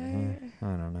with it. I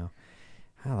don't know.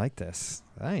 I like this.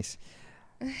 Nice.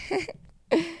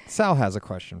 Sal has a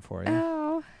question for you.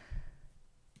 Oh.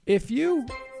 If you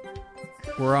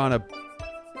were on a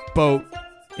boat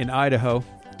in Idaho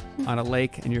on a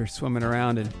lake and you're swimming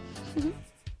around and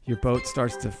your boat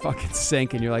starts to fucking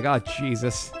sink and you're like, oh,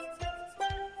 Jesus.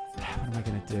 What am I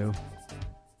going to do?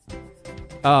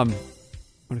 I'm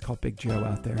going to call Big Joe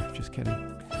out there. Just kidding.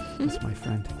 That's my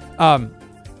friend.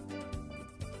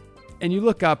 And you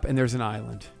look up and there's an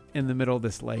island in the middle of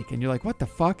this lake and you're like, what the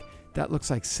fuck? That looks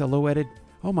like silhouetted.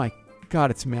 Oh my God,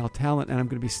 it's male talent and I'm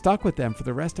going to be stuck with them for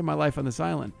the rest of my life on this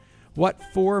island. What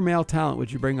 4 male talent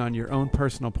would you bring on your own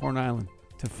personal porn island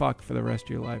to fuck for the rest of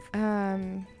your life?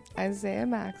 Isaiah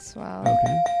Maxwell.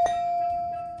 Okay.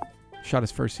 Shot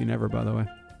his first scene ever, by the way.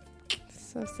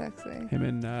 So sexy. Him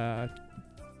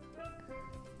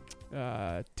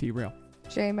and T-Rail.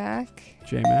 J-Mac.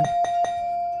 J-Mac.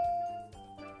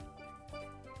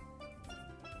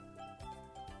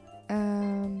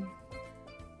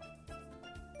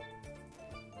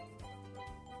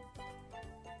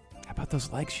 How about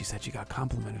those legs she said she got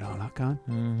complimented on, huh, Con?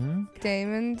 Mm-hmm.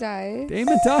 Damon Dice.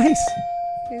 Damon Dice.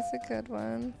 He's a good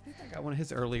one. I got one of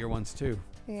his earlier ones, too.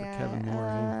 Yeah. Kevin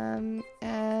Moore,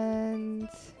 And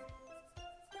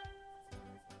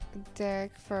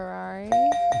Derek Ferrari.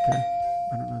 Okay.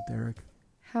 I don't know, Derek.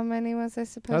 How many was I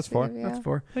supposed That's to 4. give you? That's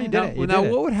 4. You did now, it. You now did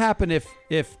it. what would happen if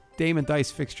Damon Dice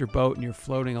fixed your boat and you're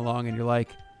floating along and you're like,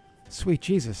 sweet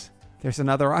Jesus, there's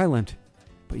another island.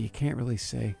 But you can't really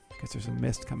say because there's a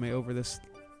mist coming over this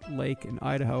lake in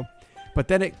Idaho. But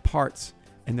then it parts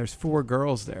and there's 4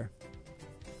 girls there.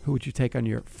 Who would you take on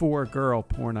your 4-girl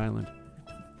porn island?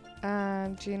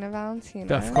 Gina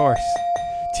Valentina. Of course.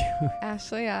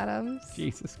 Ashley Adams.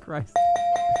 Jesus Christ.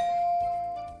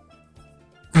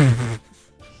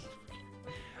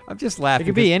 I'm just laughing. It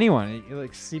could be anyone. You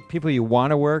like see people you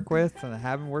want to work with and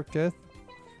haven't worked with.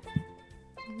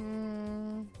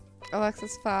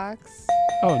 Alexis Fox.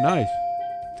 Oh, nice.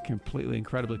 It's completely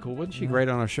incredibly cool. Wasn't she great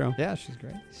on our show? Yeah, she's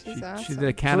great. She's awesome. She did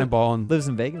a cannonball and Lives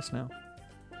in Vegas now.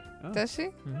 Does she?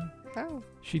 Mhm. Oh,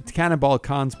 she cannonballed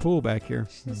Khan's pool back here.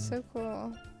 she's so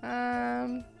cool.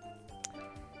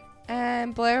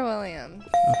 And Blair Williams.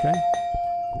 Okay.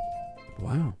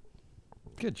 Wow.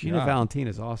 Good Gina job. Valentina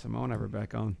is awesome. I want to have her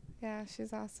back on. Yeah,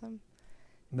 she's awesome.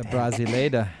 The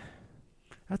Brasileira.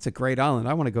 That's a great island.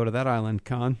 I want to go to that island,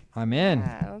 Khan. I'm in.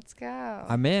 Yeah, let's go.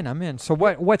 I'm in. So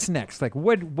what's next? Like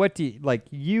what do you like?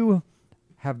 You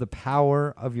have the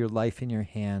power of your life in your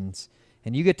hands,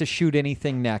 and you get to shoot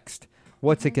anything next.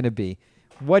 What's it going to be?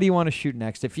 What do you want to shoot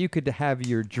next? If you could have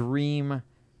your dream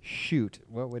shoot,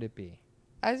 what would it be?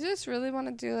 I just really want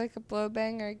to do like a blow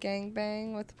bang or a gang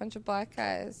bang with a bunch of black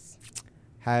guys.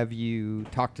 Have you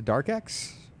talked to Dark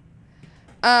X?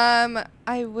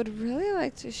 I would really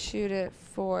like to shoot it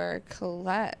for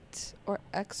Colette or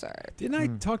XR. Didn't I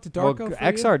talk to Well, Darko? for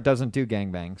XR doesn't do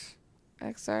gangbangs.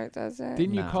 XR doesn't. you?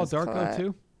 Didn't you No. call Just Darko Colette.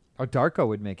 too? Oh, Darko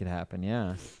would make it happen.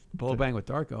 Yeah, Blow bang with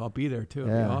Darko. I'll be there too.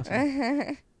 It'll Yeah. be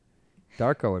awesome.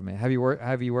 Darko would make. Have you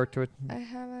worked with? I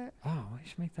haven't. Oh, we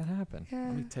should make that happen. Yeah.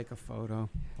 Let me take a photo.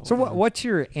 So Hold on. what's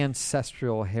your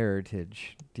ancestral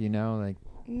heritage? Do you know, like,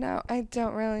 No, I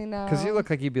don't really know. because you look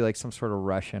like you'd be like some sort of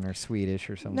Russian or Swedish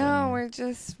or something. No, we're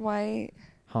just white.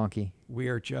 honky. We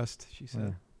are just, she said.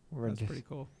 Yeah. We're That's just, pretty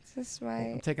cool. Just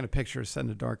I'm white. taking a picture to send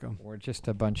to Darko. we're just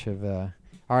a bunch of.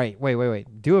 All right,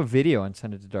 wait. Do a video and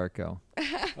send it to Darko.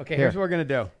 Okay, Here. here's what we're going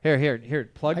to do. Here.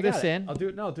 Plug I got this it. in. I'll do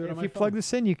it. No, do it on If my you phone. plug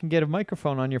this in, you can get a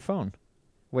microphone on your phone.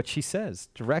 What she says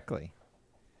directly.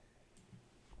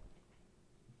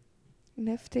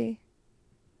 Nifty.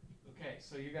 Okay,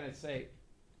 so you're going to say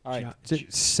All right. Jo-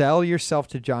 Sell yourself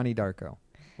to Johnny Darko.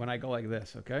 when I go like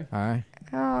this, okay? All right.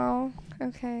 Oh,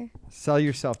 okay. Sell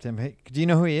yourself to him. Hey, do you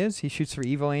know who he is? He shoots for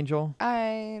Evil Angel.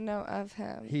 I know of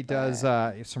him. He does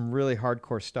but, some really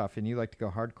hardcore stuff, and you like to go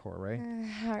hardcore, right?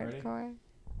 hardcore.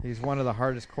 He's one of the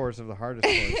hardest cores of the hardest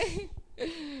cores.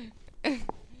 I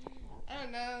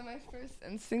don't know. My first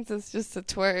instinct is just to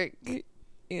twerk.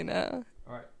 You know.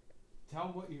 All right. Tell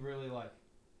them what you really like.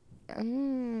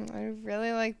 I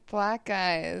really like black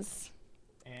guys,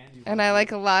 And, and I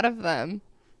like a lot of them.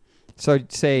 So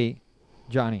say,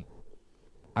 Johnny,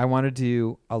 I want to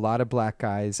do a lot of black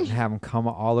guys and have them come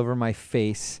all over my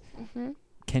face. Mm-hmm.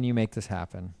 Can you make this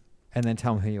happen? And then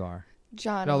tell them who you are.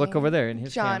 Johnny. No, look over there in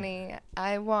his cam. Johnny,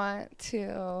 I want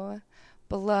to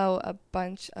blow a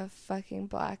bunch of fucking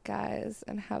black guys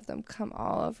and have them come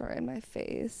all over in my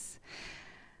face.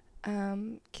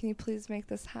 Can you please make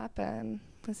this happen?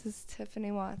 This is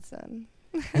Tiffany Watson.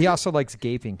 He also likes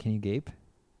gaping. Can you gape?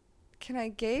 Can I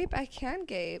gape? I can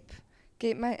gape.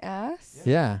 Gape my ass?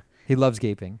 Yeah. He loves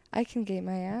gaping. I can gape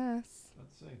my ass.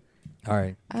 Let's see. All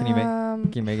right. Can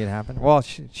you make it happen? Well,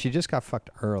 she just got fucked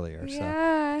earlier, so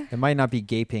Yeah. it might not be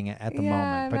gaping at the Yeah,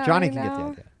 moment. But no, Johnny I can get the know.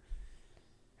 idea.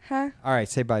 Huh? All right.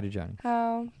 Say bye to Johnny.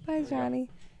 Oh, bye, Johnny.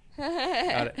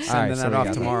 Got it. All Sending right, so that we off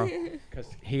got tomorrow. Because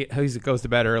he goes to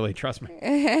bed early, trust me.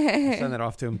 Send that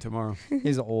off to him tomorrow.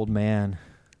 He's an old man.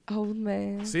 Old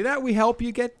man. See that? We help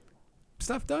you get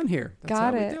stuff done here. That's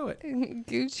Got how it. we do it.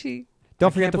 Gucci.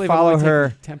 Don't forget to follow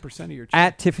her 10% of your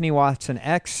at Tiffany Watson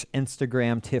X,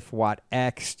 Instagram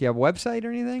TiffWattX. Do you have a website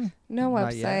or anything? No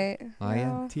Not yet. website. Not yet.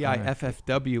 No.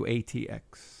 TIFFWATX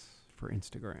for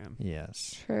Instagram.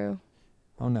 Yes. True.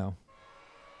 Oh no,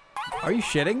 Are you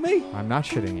shitting me? I'm not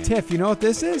shitting you. Tiff, you know what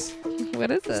this is? What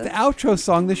is It's this? the outro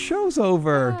song. The show's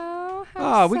over. Oh,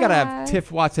 how We got to have sad.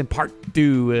 Tiff Watson part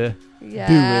 2.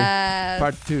 Yes.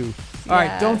 Part 2. All right,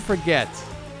 Yes. don't forget.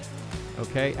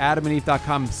 Okay,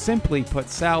 adamandeve.com. Simply put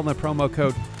Sal in the promo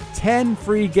code. 10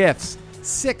 free gifts,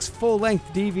 6 full-length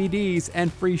DVDs,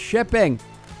 and free shipping.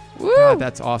 Woo. God,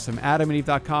 that's awesome.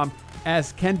 adamandeve.com.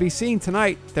 As can be seen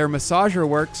tonight, their massager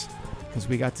works because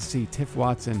we got to see Tiff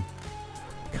Watson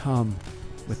come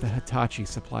with the Hitachi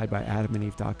supplied by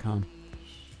adamandeve.com.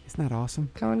 Isn't that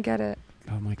awesome? Go and get it.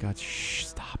 Oh my God! Shh!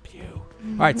 Stop you!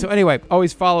 All right. So anyway,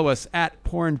 always follow us at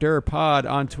PornDurPod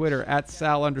on Twitter, at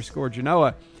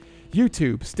Sal_Genoa,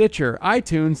 YouTube, Stitcher,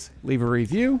 iTunes. Leave a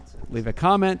review, leave a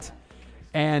comment.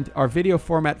 And our video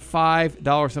format,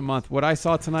 $5 a month. What I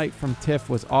saw tonight from Tiff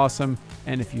was awesome.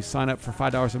 And if you sign up for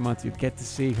 $5 a month, you get to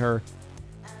see her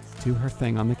do her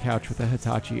thing on the couch with the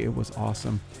Hitachi. It was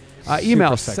awesome.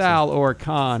 Email sexy. Sal or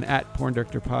Con at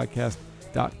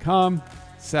porndirectorpodcast.com.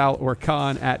 Sal or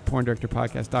Con at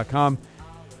porndirectorpodcast.com.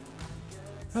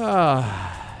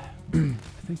 I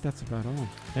think that's about all.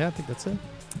 Yeah, I think that's it.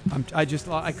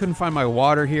 I couldn't find my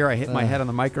water here. I hit my head on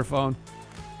the microphone.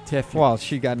 Tiff. Well,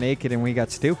 she got naked and we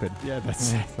got stupid. Yeah,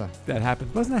 that's So, that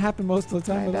happens. Doesn't that happen most of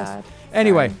the time My with us? bad.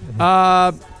 Anyway,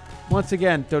 once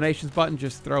again, donations button.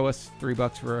 Just throw us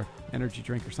 $3 for an energy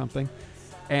drink or something.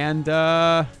 And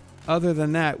other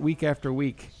than that, week after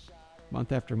week,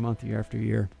 month after month, year after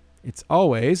year, it's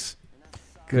always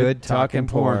Good talking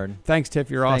porn. Thanks, Tiff.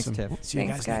 You're Thanks, awesome. Tiff. See you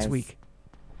Thanks, guys next guys. week.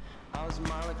 All his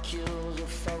molecules are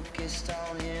focused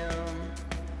on him.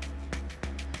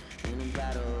 In a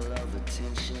battle of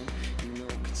attention, you know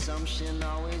consumption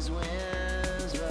always wins.